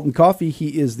me. Dalton Coffey,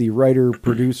 he is the writer, director,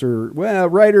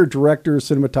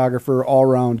 cinematographer,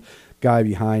 all-around guy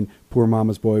behind Poor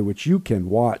Mama's Boy, which you can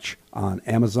watch on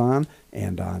Amazon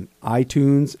and on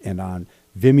iTunes and on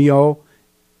Vimeo.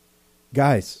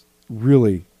 Guys,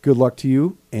 really good luck to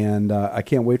you, and I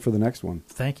can't wait for the next one.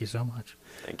 Thank you so much.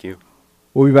 Thank you.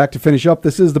 We'll be back to finish up.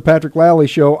 This is the Patrick Lally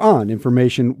Show on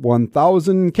Information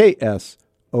 1000 KSOO.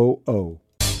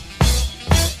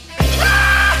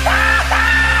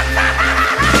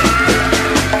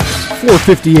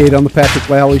 4:58 on the Patrick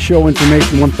Lally Show,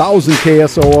 Information 1000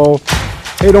 KSOO.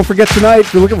 Hey, don't forget tonight,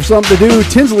 if you're looking for something to do,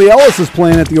 Tinsley Ellis is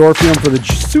playing at the Orpheum for the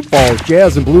Sioux Falls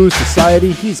Jazz and Blues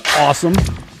Society. He's awesome.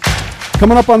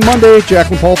 Coming up on Monday,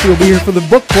 Jacqueline Palfrey will be here for the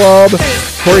book club.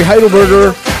 Corey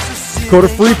Heidelberger, Dakota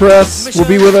Free Press, will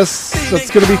be with us.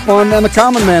 That's going to be fun. And the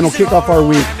Common Man will kick off our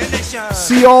week.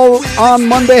 See y'all on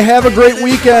Monday. Have a great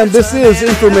weekend. This is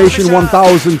Information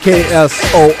 1000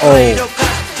 KSOO.